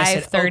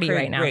 5:30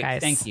 right now, great, guys.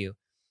 Thank you.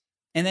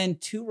 And then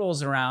 2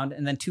 rolls around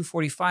and then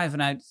 2:45.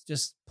 And I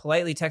just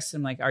politely texted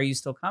him like, are you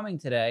still coming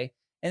today?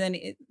 And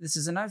then this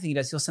is another thing he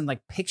does. He'll send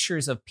like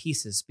pictures of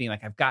pieces being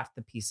like, I've got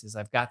the pieces.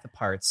 I've got the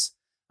parts.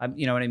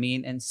 You know what I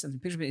mean? And some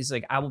pictures, he's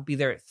like, I will be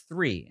there at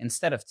 3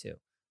 instead of 2.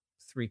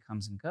 3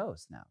 comes and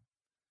goes now.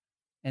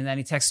 And then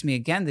he texts me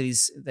again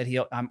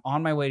that I'm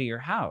on my way to your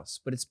house,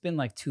 but it's been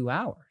like 2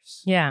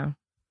 hours. Yeah.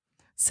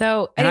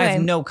 So And anyway, I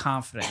have no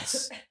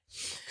confidence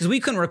because we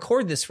couldn't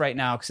record this right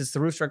now because it's the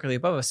roof directly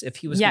above us. If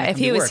he was, yeah, gonna if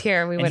come he to was work.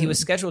 here, we And would. he was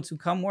scheduled to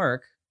come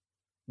work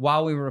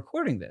while we were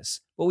recording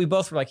this, but we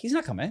both were like, he's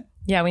not coming.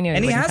 Yeah, we knew.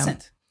 And he wouldn't hasn't.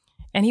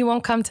 come. And he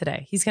won't come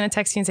today. He's going to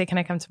text you and say, "Can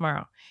I come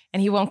tomorrow?"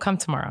 And he won't come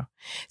tomorrow.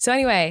 So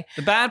anyway,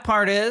 The bad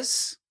part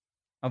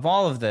of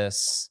all of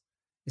this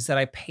is that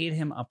I paid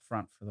him up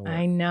front for the work.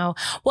 I know.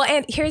 Well,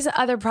 and here's the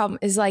other problem: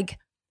 is like,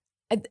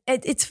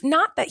 it's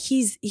not that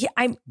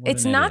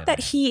it's an not idiot. that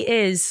he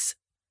is,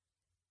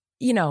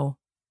 No,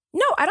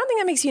 I don't think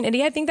that makes you an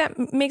idiot. I think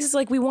that makes us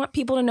like we want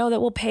people to know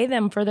that we'll pay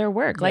them for their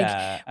work, like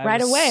Yeah, I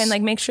right was- away, and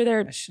like make sure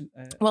they're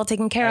well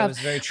taken care I of. was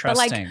very But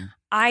like, trusting.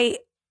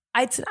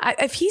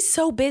 if he's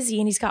so busy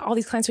and he's got all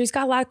these clients, or he's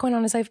got a lot going on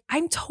in his life,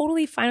 I'm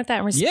totally fine with that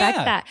and respect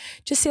Yeah. that.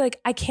 Just say like,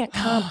 I can't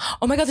come.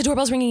 Oh my God, the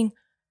doorbell's ringing.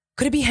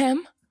 Could it be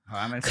him?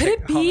 Could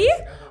it be?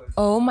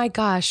 Oh my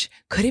gosh,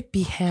 could it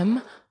be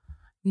him?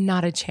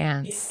 Not a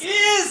chance.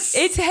 Yes!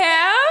 It's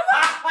him?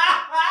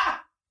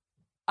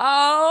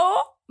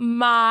 Oh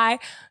my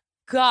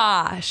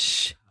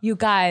gosh. You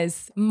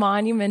guys,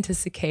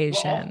 monumentous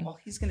occasion. All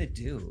he's gonna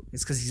do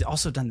is because he's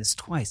also done this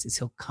twice. Is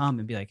he'll come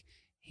and be like,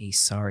 "Hey,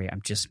 sorry,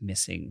 I'm just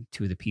missing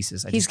 2 of the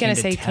pieces." He's going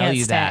to say, tell can't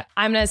you stay. that.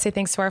 I'm going to say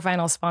thanks to our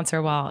final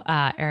sponsor while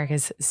Eric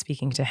is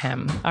speaking to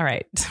him. All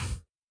right.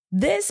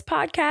 This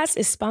podcast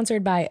is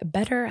sponsored by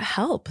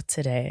BetterHelp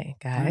today,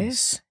 guys.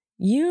 Nice.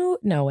 You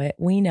know it.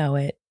 We know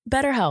it.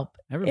 BetterHelp.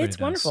 Everybody It's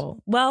does.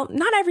 wonderful. Well,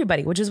 not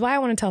everybody, which is why I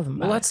want to tell them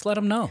about Well, it. let's let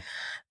him know.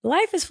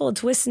 Life is full of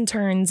twists and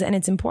turns, and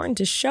it's important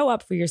to show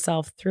up for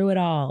yourself through it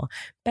all.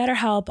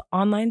 BetterHelp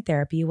Online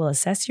Therapy will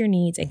assess your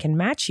needs and can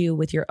match you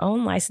with your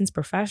own licensed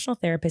professional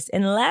therapist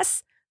in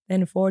less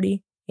than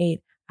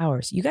 48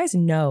 hours. You guys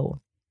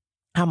know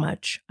how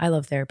much I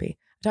love therapy.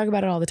 I talk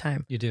about it all the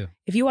time. You do.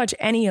 If you watch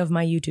any of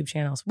my YouTube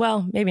channels,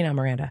 well, maybe not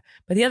Miranda,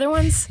 but the other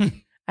ones,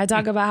 I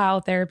talk about how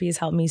therapy has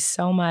helped me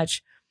so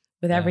much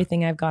with Yeah.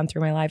 everything I've gone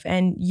through my life.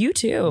 And you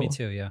too. Me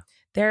too. Yeah.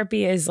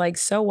 Therapy is like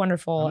so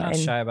wonderful. I'm not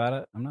and shy about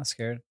it. I'm not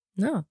scared.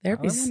 no,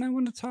 therapy's I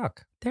want to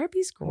talk. great.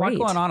 A lot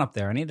going on up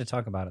there. I need to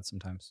talk about it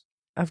sometimes.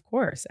 Of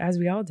course, as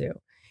we all do.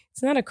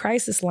 It's not a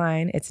crisis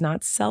line. It's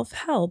not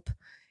self-help,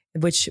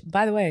 which,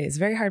 by the way, is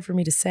very hard for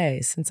me to say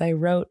since I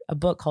wrote a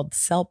book called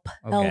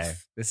Self-Help. Okay.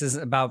 This is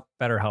about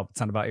BetterHelp. It's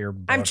not about your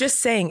book. I'm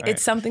just saying All right.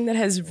 it's something that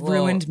has Well,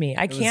 ruined me.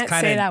 I It was can't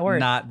kinda say that word.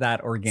 Not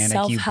that organic.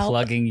 You Self-help.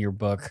 plugging your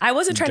book. I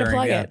wasn't trying to during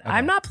plug the- it. okay.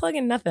 I'm not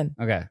plugging nothing.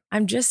 Okay.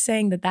 I'm just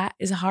saying that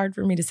is hard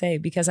for me to say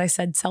because I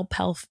said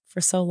self-help for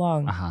so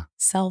long. Uh-huh.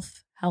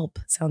 Self-help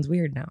sounds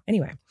weird now.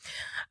 Anyway,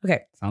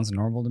 okay. Sounds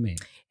normal to me.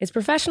 It's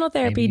professional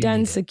therapy you done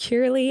need it.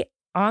 securely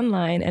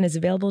online and is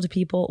available to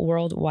people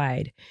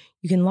worldwide.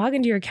 You can log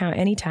into your account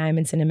anytime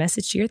and send a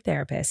message to your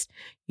therapist.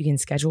 You can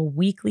schedule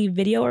weekly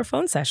video or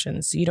phone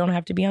sessions so you don't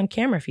have to be on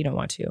camera if you don't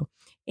want to.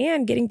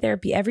 And getting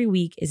therapy every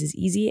week is as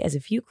easy as a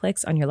few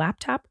clicks on your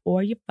laptop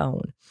or your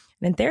phone.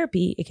 And in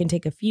therapy, it can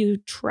take a few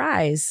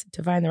tries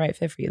to find the right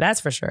fit for you. That's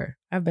for sure.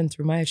 I've been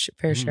through my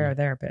fair share of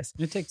therapists.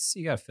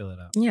 You got to fill it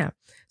out. Yeah.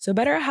 So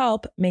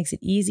BetterHelp makes it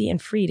easy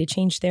and free to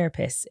change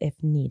therapists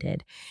if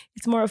needed.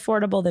 It's more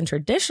affordable than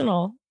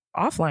traditional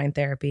offline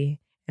therapy,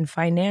 and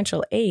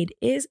financial aid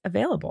is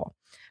available.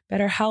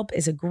 BetterHelp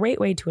is a great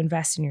way to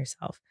invest in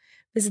yourself.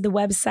 Visit the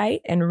website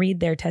and read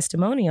their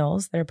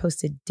testimonials that are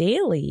posted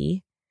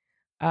daily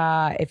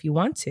if you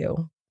want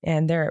to.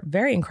 And they're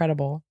very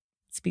incredible.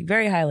 Speak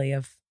very highly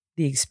of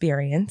the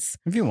experience.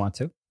 If you want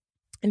to.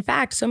 In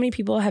fact, so many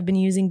people have been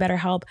using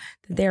BetterHelp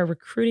that they are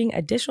recruiting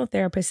additional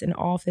therapists in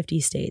all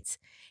 50 states.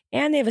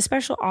 And they have a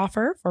special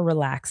offer for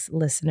Relax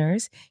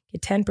listeners.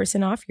 Get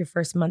 10% off your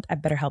first month at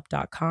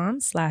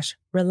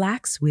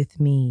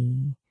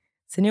BetterHelp.com/relaxwithme.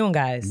 It's a new one,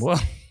 guys. Whoa.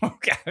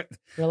 Okay.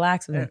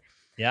 Relax with me.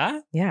 Yeah?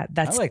 Yeah,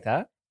 that's I like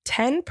that.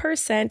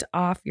 10%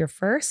 off your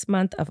first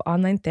month of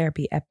online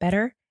therapy at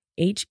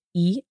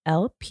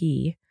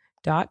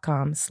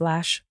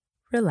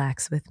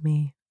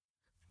BetterHelp.com/relaxwithme.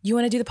 You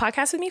want to do the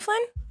podcast with me,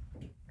 Flynn?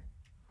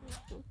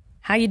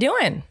 How you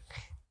doing?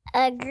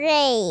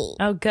 Great.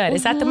 Oh, good.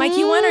 Is that the mic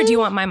you want, or do you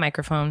want my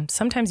microphone?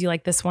 Sometimes you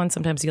like this one,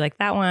 sometimes you like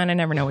that one. I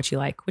never know what you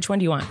like. Which one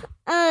do you want?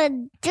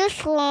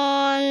 This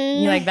one.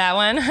 You like that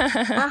one?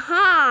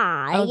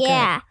 Oh, good.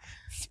 Yeah.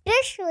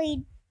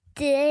 Especially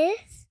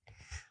this.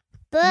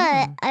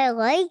 But I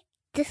like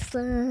this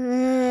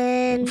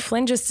one.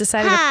 Flynn just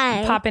decided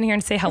Hi. to pop in here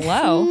and say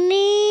hello.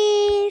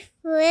 Me,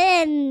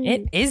 Flynn.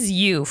 It is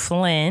you,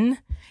 Flynn.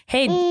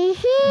 Hey,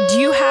 Mhm. do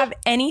you have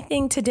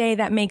anything today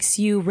that makes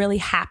you really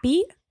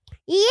happy?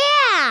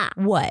 Yeah.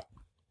 What?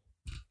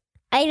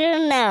 I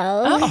don't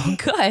know. Oh,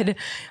 good.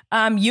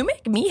 You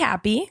make me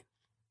happy.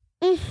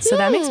 So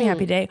that makes me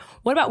happy today.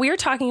 What about, we were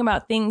talking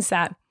about things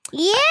that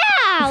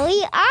Yeah,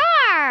 we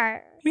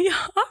are. we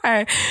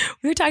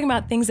were talking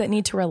about things that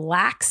need to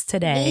relax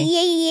today.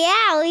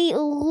 Yeah, we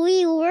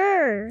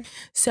were.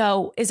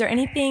 So is there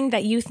anything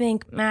that you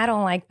think, I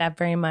don't like that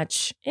very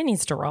much? It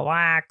needs to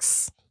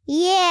relax.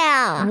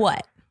 Yeah.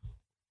 What?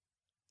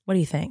 What do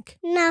you think?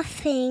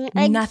 Nothing.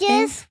 Nothing? I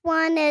just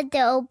wanted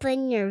to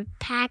open your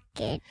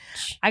package.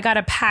 I got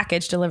a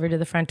package delivered to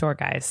the front door,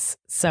 guys.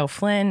 So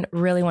Flynn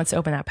really wants to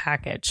open that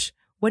package.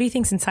 What do you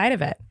think's inside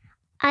of it?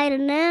 I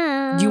don't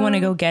know. Do you want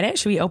to go get it?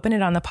 Should we open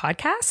it on the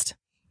podcast?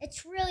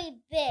 It's really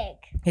big.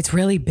 It's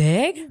really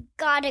big?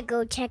 Gotta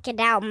go check it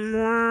out,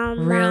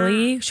 Mom.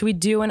 Really? Should we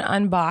do an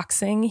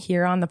unboxing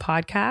here on the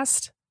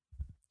podcast?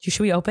 Should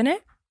we open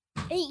it?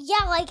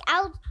 Yeah, like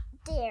out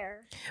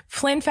there.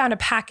 Flynn found a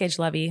package,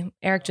 Lovey.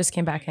 Eric just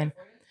came back in.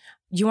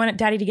 You want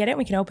Daddy to get it?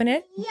 We can open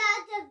it? Yeah,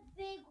 the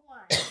big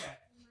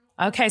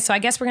one. Okay, so I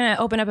guess we're going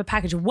to open up a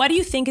package. What do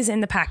you think is in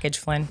the package,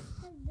 Flynn?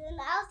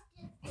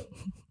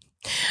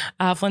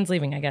 Flynn's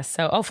leaving, I guess.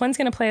 So, Flynn's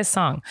going to play a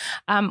song.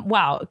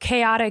 Wow,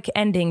 chaotic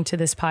ending to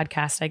this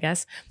podcast, I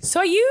guess.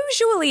 So I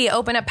usually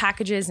open up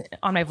packages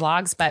on my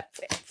vlogs, but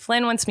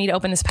Flynn wants me to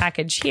open this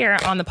package here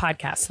on the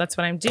podcast. So that's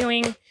what I'm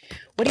doing.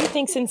 What do you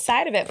think's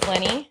inside of it,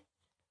 Flynny?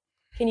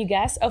 Can you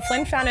guess? Oh,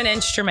 Flynn found an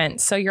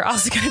instrument. So you're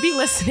also going to be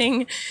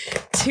listening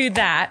to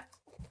that.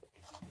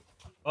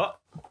 Oh.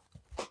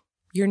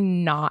 You're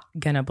not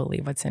going to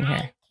believe what's in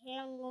here.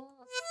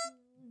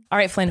 All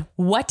right, Flynn,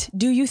 what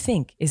do you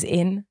think is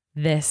in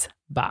this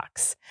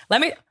box?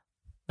 Let me.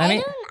 I don't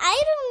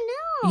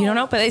know. You don't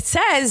know, but it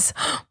says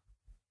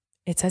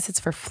it's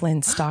for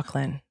Flynn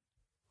Stocklin.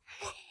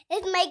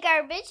 It's my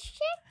garbage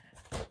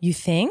chick? You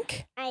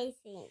think? I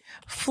think.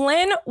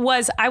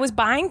 I was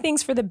buying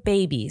things for the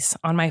babies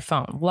on my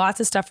phone, lots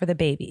of stuff for the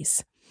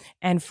babies.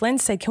 And Flynn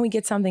said, can we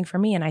get something for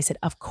me? And I said,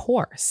 of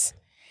course.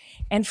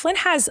 And Flynn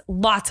has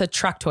lots of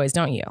truck toys,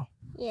 don't you?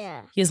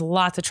 Yeah. He has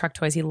lots of truck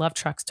toys. He loves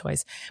trucks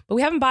toys. But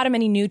we haven't bought him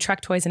any new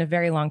truck toys in a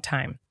very long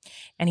time.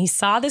 And he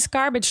saw this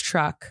garbage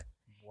truck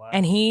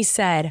and he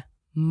said,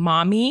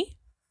 Mommy,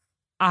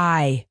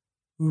 I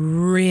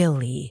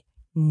really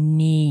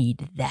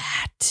need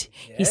that.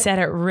 Yeah. He said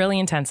it really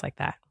intense like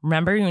that.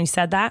 Remember when he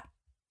said that?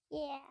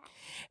 Yeah.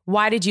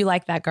 Why did you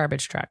like that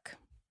garbage truck?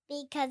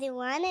 Because he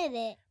wanted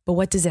it. But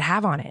what does it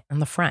have on it on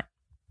the front?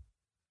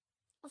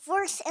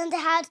 Forks, and it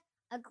had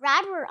a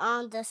grabber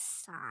on the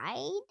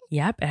side.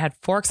 Yep, it had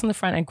forks on the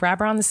front and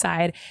grabber on the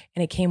side,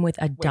 and it came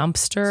with a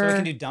dumpster. So it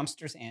can do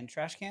dumpsters and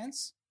trash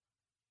cans?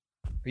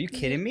 Are you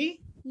kidding me?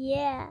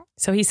 Yeah.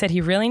 So he said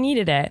he really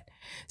needed it.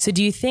 So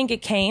do you think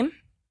it came?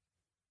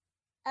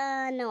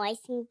 No, I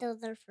think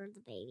those are for the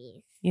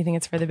babies. You think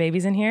it's for the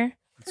babies in here?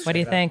 What do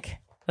you think?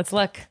 Let's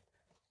look.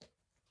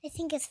 I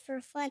think it's for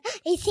fun.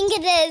 I think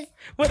it is.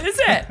 What is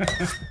it?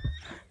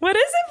 What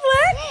is it,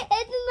 Flynn?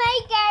 It's my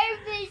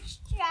garbage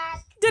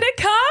truck. Did it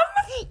come?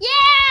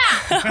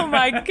 Yeah! Oh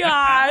my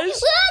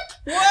gosh.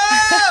 Look!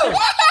 Whoa!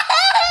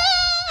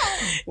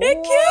 It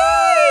came!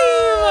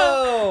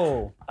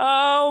 Whoa!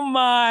 Oh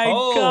my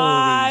Holy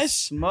gosh.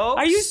 smokes.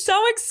 Are you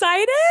so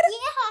excited?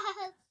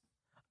 Yeah.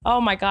 Oh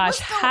my gosh.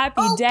 Let's go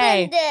Happy open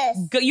day.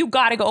 this. You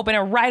got to go open it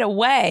right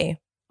away.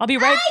 I'll be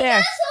right there.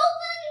 I just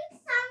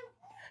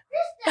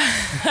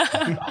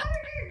opened some.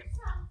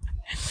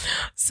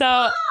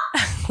 So,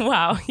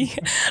 wow.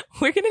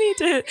 We're going to need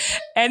to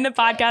end the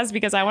podcast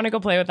because I want to go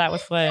play with that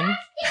with Flynn.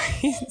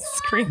 He's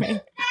screaming.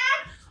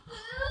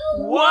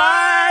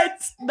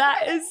 What?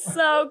 That is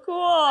so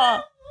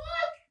cool.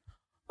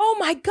 Oh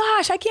my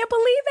gosh. I can't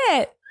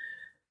believe it.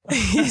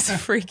 He's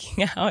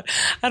freaking out.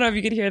 I don't know if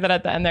you could hear that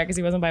at the end there because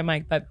he wasn't by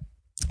mic, but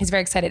he's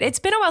very excited. It's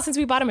been a while since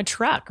we bought him a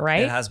truck,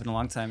 right? It has been a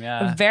long time,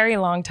 yeah. A very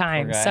long Poor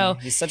time. guy. So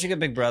he's such a good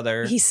big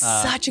brother. he's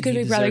such a good he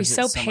big brother. He's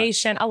deserves so it much.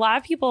 patient. A lot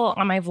of people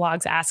on my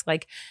vlogs ask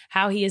like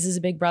how he is as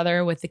a big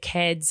brother with the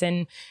kids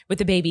and with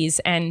the babies.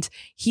 And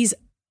he's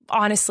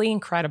honestly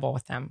incredible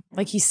with them.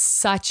 Like he's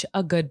such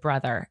a good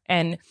brother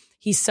and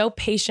he's so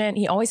patient.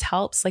 He always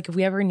helps. Like if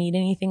we ever need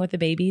anything with the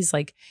babies,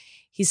 like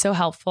he's so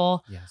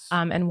helpful Yes.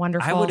 and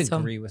wonderful. I would So-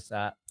 agree with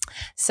that.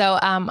 So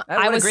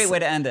That was a great way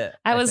to end it.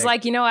 I was think.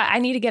 like, you know what? I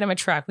need to get him a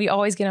truck. We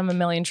always get him a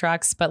million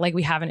trucks, but like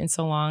we haven't in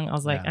so long. I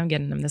was like, Yeah. I'm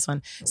getting him this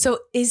one. So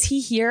is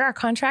he here, our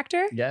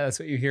contractor? Yeah, that's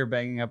what you hear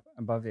banging up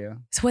above you.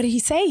 So what did he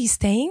say? He's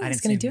staying? I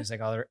He's didn't see going him. to He do was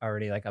like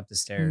already like up the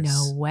stairs.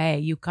 No way.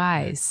 You Yeah,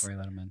 guys, before he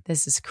let him in.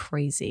 this is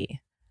crazy.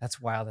 That's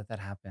wild that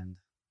happened.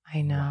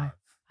 I know. Live.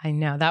 I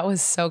know. That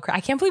was so crazy.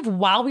 I can't believe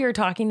while we were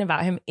talking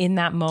about him in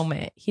that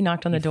moment, he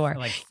knocked on the door.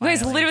 Like, You guys,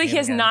 finally literally, came he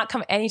has again not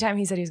come anytime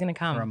he said he was going to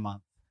for a come.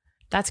 month.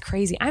 That's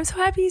crazy. I'm so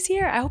happy he's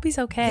here. I hope he's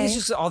I okay. think it's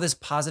just all this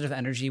positive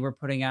energy we're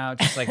putting out,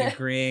 just like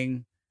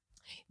agreeing,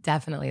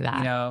 Definitely that.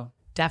 you know,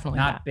 Definitely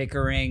not that.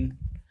 bickering.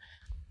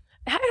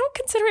 I don't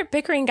consider it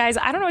bickering, guys.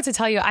 I don't know what to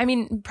tell you. I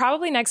mean,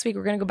 probably next week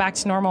we're going to go back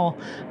to normal.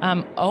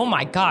 Oh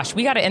my gosh,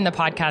 we got to end the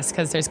podcast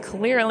because there's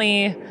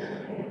clearly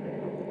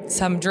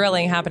some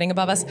drilling happening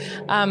above us.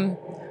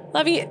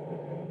 Love you.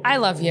 I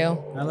love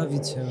you. I love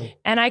you too.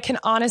 And I can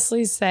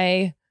honestly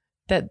say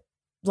that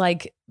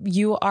like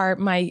you are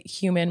my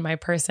human, my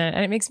person.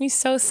 And it makes me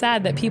so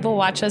sad that people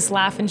watch us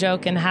laugh and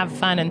joke and have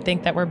fun and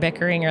think that we're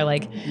bickering or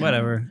like,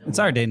 Whatever. It's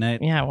our date night.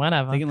 yeah,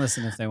 whatever. They can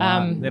listen if they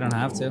want. They don't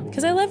have to.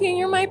 Because I love you and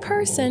you're my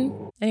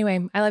person. Anyway,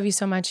 I love you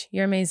so much.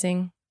 You're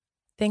amazing.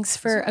 Thanks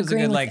for This was a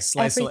agreeing good, with like,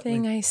 slice of,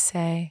 everything like- I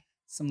say.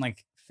 Some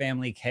like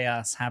family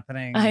chaos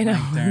happening. I know.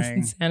 like, during,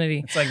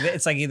 Insanity.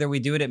 it's like either we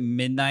do it at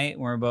midnight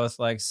and we're both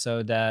like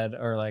so dead,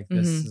 or like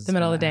this is The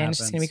middle of when the day it and it's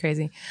just going to be happens.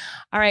 crazy.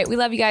 All right. We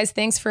love you guys.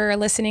 Thanks for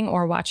listening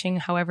or watching,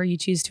 however you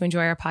choose to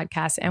enjoy our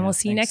podcast. And Yeah, we'll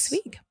see you next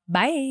thanks. week.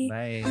 Bye.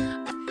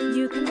 Bye.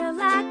 You can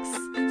relax.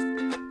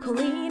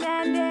 Colleen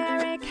and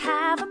Eric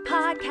have a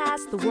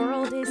podcast. The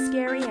world is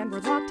scary and we're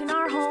locked in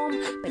our home.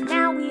 But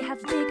now we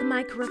have big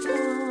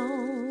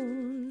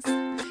microphones.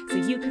 So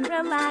you can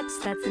relax.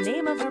 That's the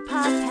name of our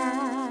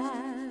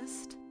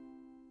podcast.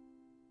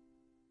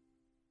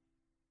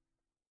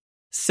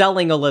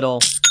 Selling a little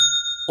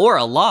or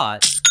a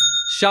lot,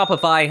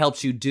 Shopify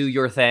helps you do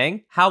your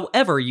thing,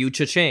 however you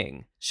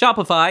cha-ching.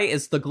 Shopify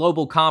is the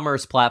global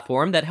commerce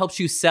platform that helps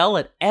you sell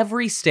at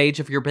every stage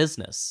of your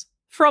business.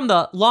 From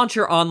the launch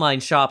your online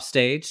shop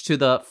stage to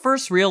the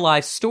first real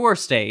life store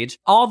stage,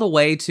 all the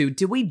way to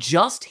do we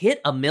just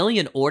hit 1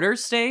 million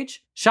orders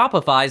stage?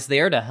 Shopify's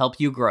there to help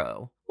you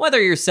grow.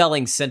 Whether you're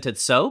selling scented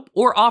soap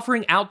or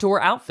offering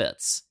outdoor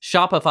outfits,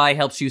 Shopify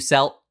helps you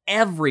sell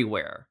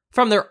everywhere.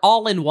 From their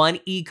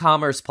all-in-one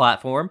e-commerce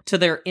platform to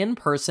their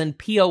in-person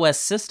POS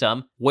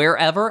system,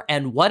 wherever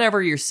and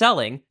whatever you're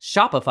selling,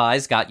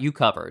 Shopify's got you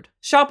covered.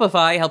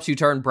 Shopify helps you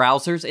turn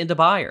browsers into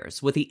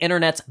buyers with the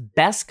internet's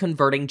best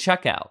converting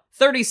checkout,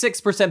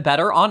 36%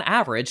 better on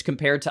average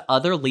compared to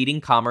other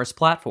leading commerce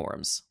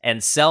platforms.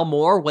 And sell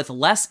more with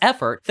less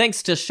effort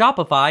thanks to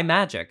Shopify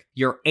Magic,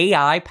 your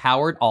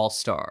AI-powered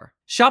all-star.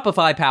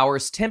 Shopify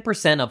powers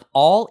 10% of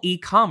all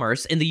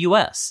e-commerce in the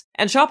US,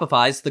 and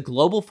Shopify's the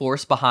global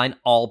force behind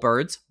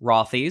Allbirds,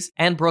 Rothy's,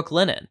 and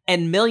Brooklinen,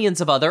 and millions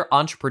of other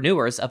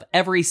entrepreneurs of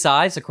every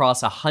size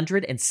across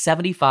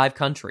 175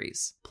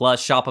 countries.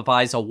 Plus,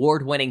 Shopify's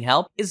award-winning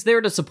help is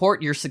there to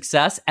support your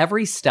success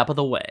every step of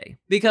the way.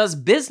 Because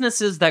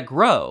businesses that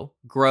grow,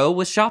 grow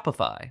with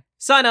Shopify.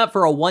 Sign up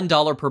for a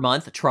 $1 per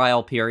month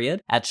trial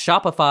period at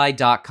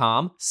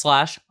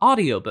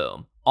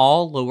shopify.com/audioboom,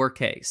 all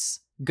lowercase.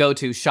 Go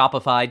to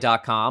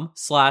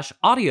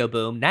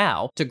shopify.com/audioboom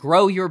now to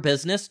grow your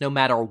business no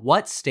matter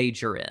what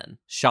stage you're in.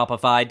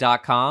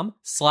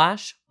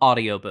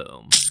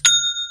 Shopify.com/audioboom.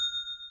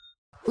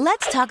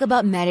 Let's talk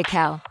about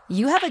Medi-Cal.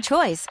 You have a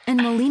choice, and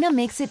Molina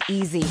makes it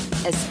easy,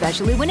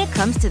 especially when it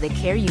comes to the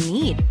care you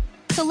need.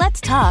 So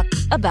let's talk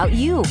about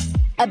you,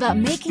 about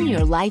making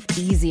your life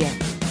easier,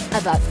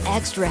 about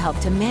extra help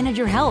to manage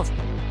your health.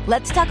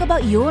 Let's talk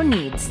about your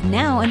needs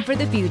now and for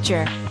the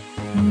future.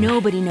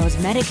 Nobody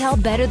knows Medi-Cal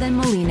better than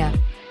Molina.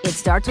 It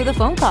starts with a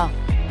phone call.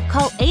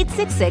 Call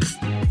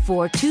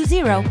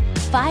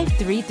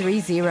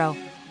 866-420-5330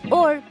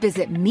 or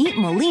visit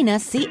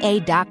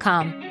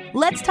meetmolinaca.com.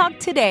 Let's talk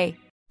today.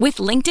 With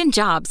LinkedIn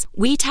Jobs,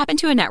 we tap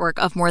into a network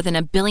of more than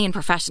 1 billion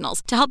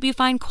professionals to help you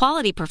find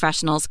quality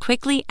professionals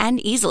quickly and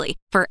easily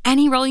for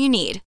any role you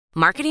need.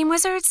 Marketing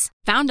wizards?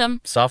 Found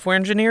them. Software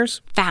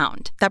engineers?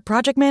 Found. That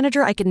project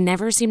manager I could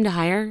never seem to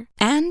hire?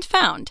 And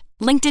found.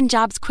 LinkedIn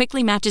Jobs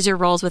quickly matches your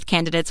roles with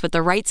candidates with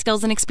the right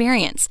skills and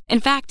experience. In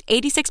fact,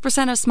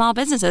 86% of small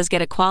businesses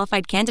get a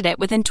qualified candidate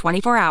within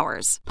 24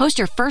 hours. Post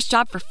your first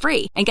job for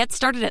free and get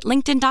started at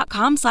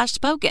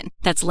linkedin.com/spoken.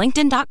 That's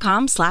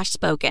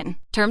linkedin.com/spoken.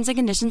 Terms and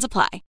conditions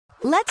apply.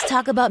 Let's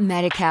talk about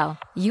Medi-Cal.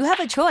 You have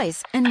a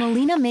choice, and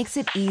Molina makes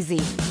it easy,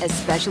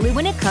 especially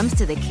when it comes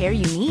to the care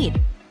you need.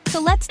 So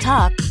let's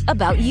talk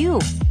about you,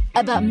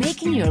 about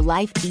making your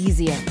life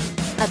easier,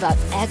 about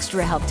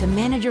extra help to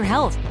manage your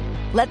health.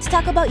 Let's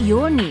talk about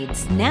your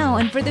needs now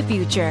and for the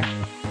future.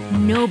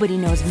 Nobody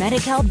knows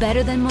Medi-Cal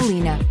better than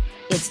Molina.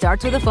 It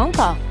starts with a phone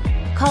call.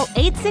 Call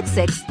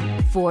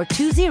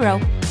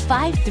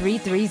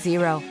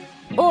 866-420-5330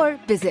 or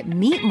visit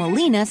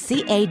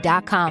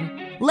meetmolinaca.com.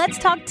 Let's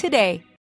talk today.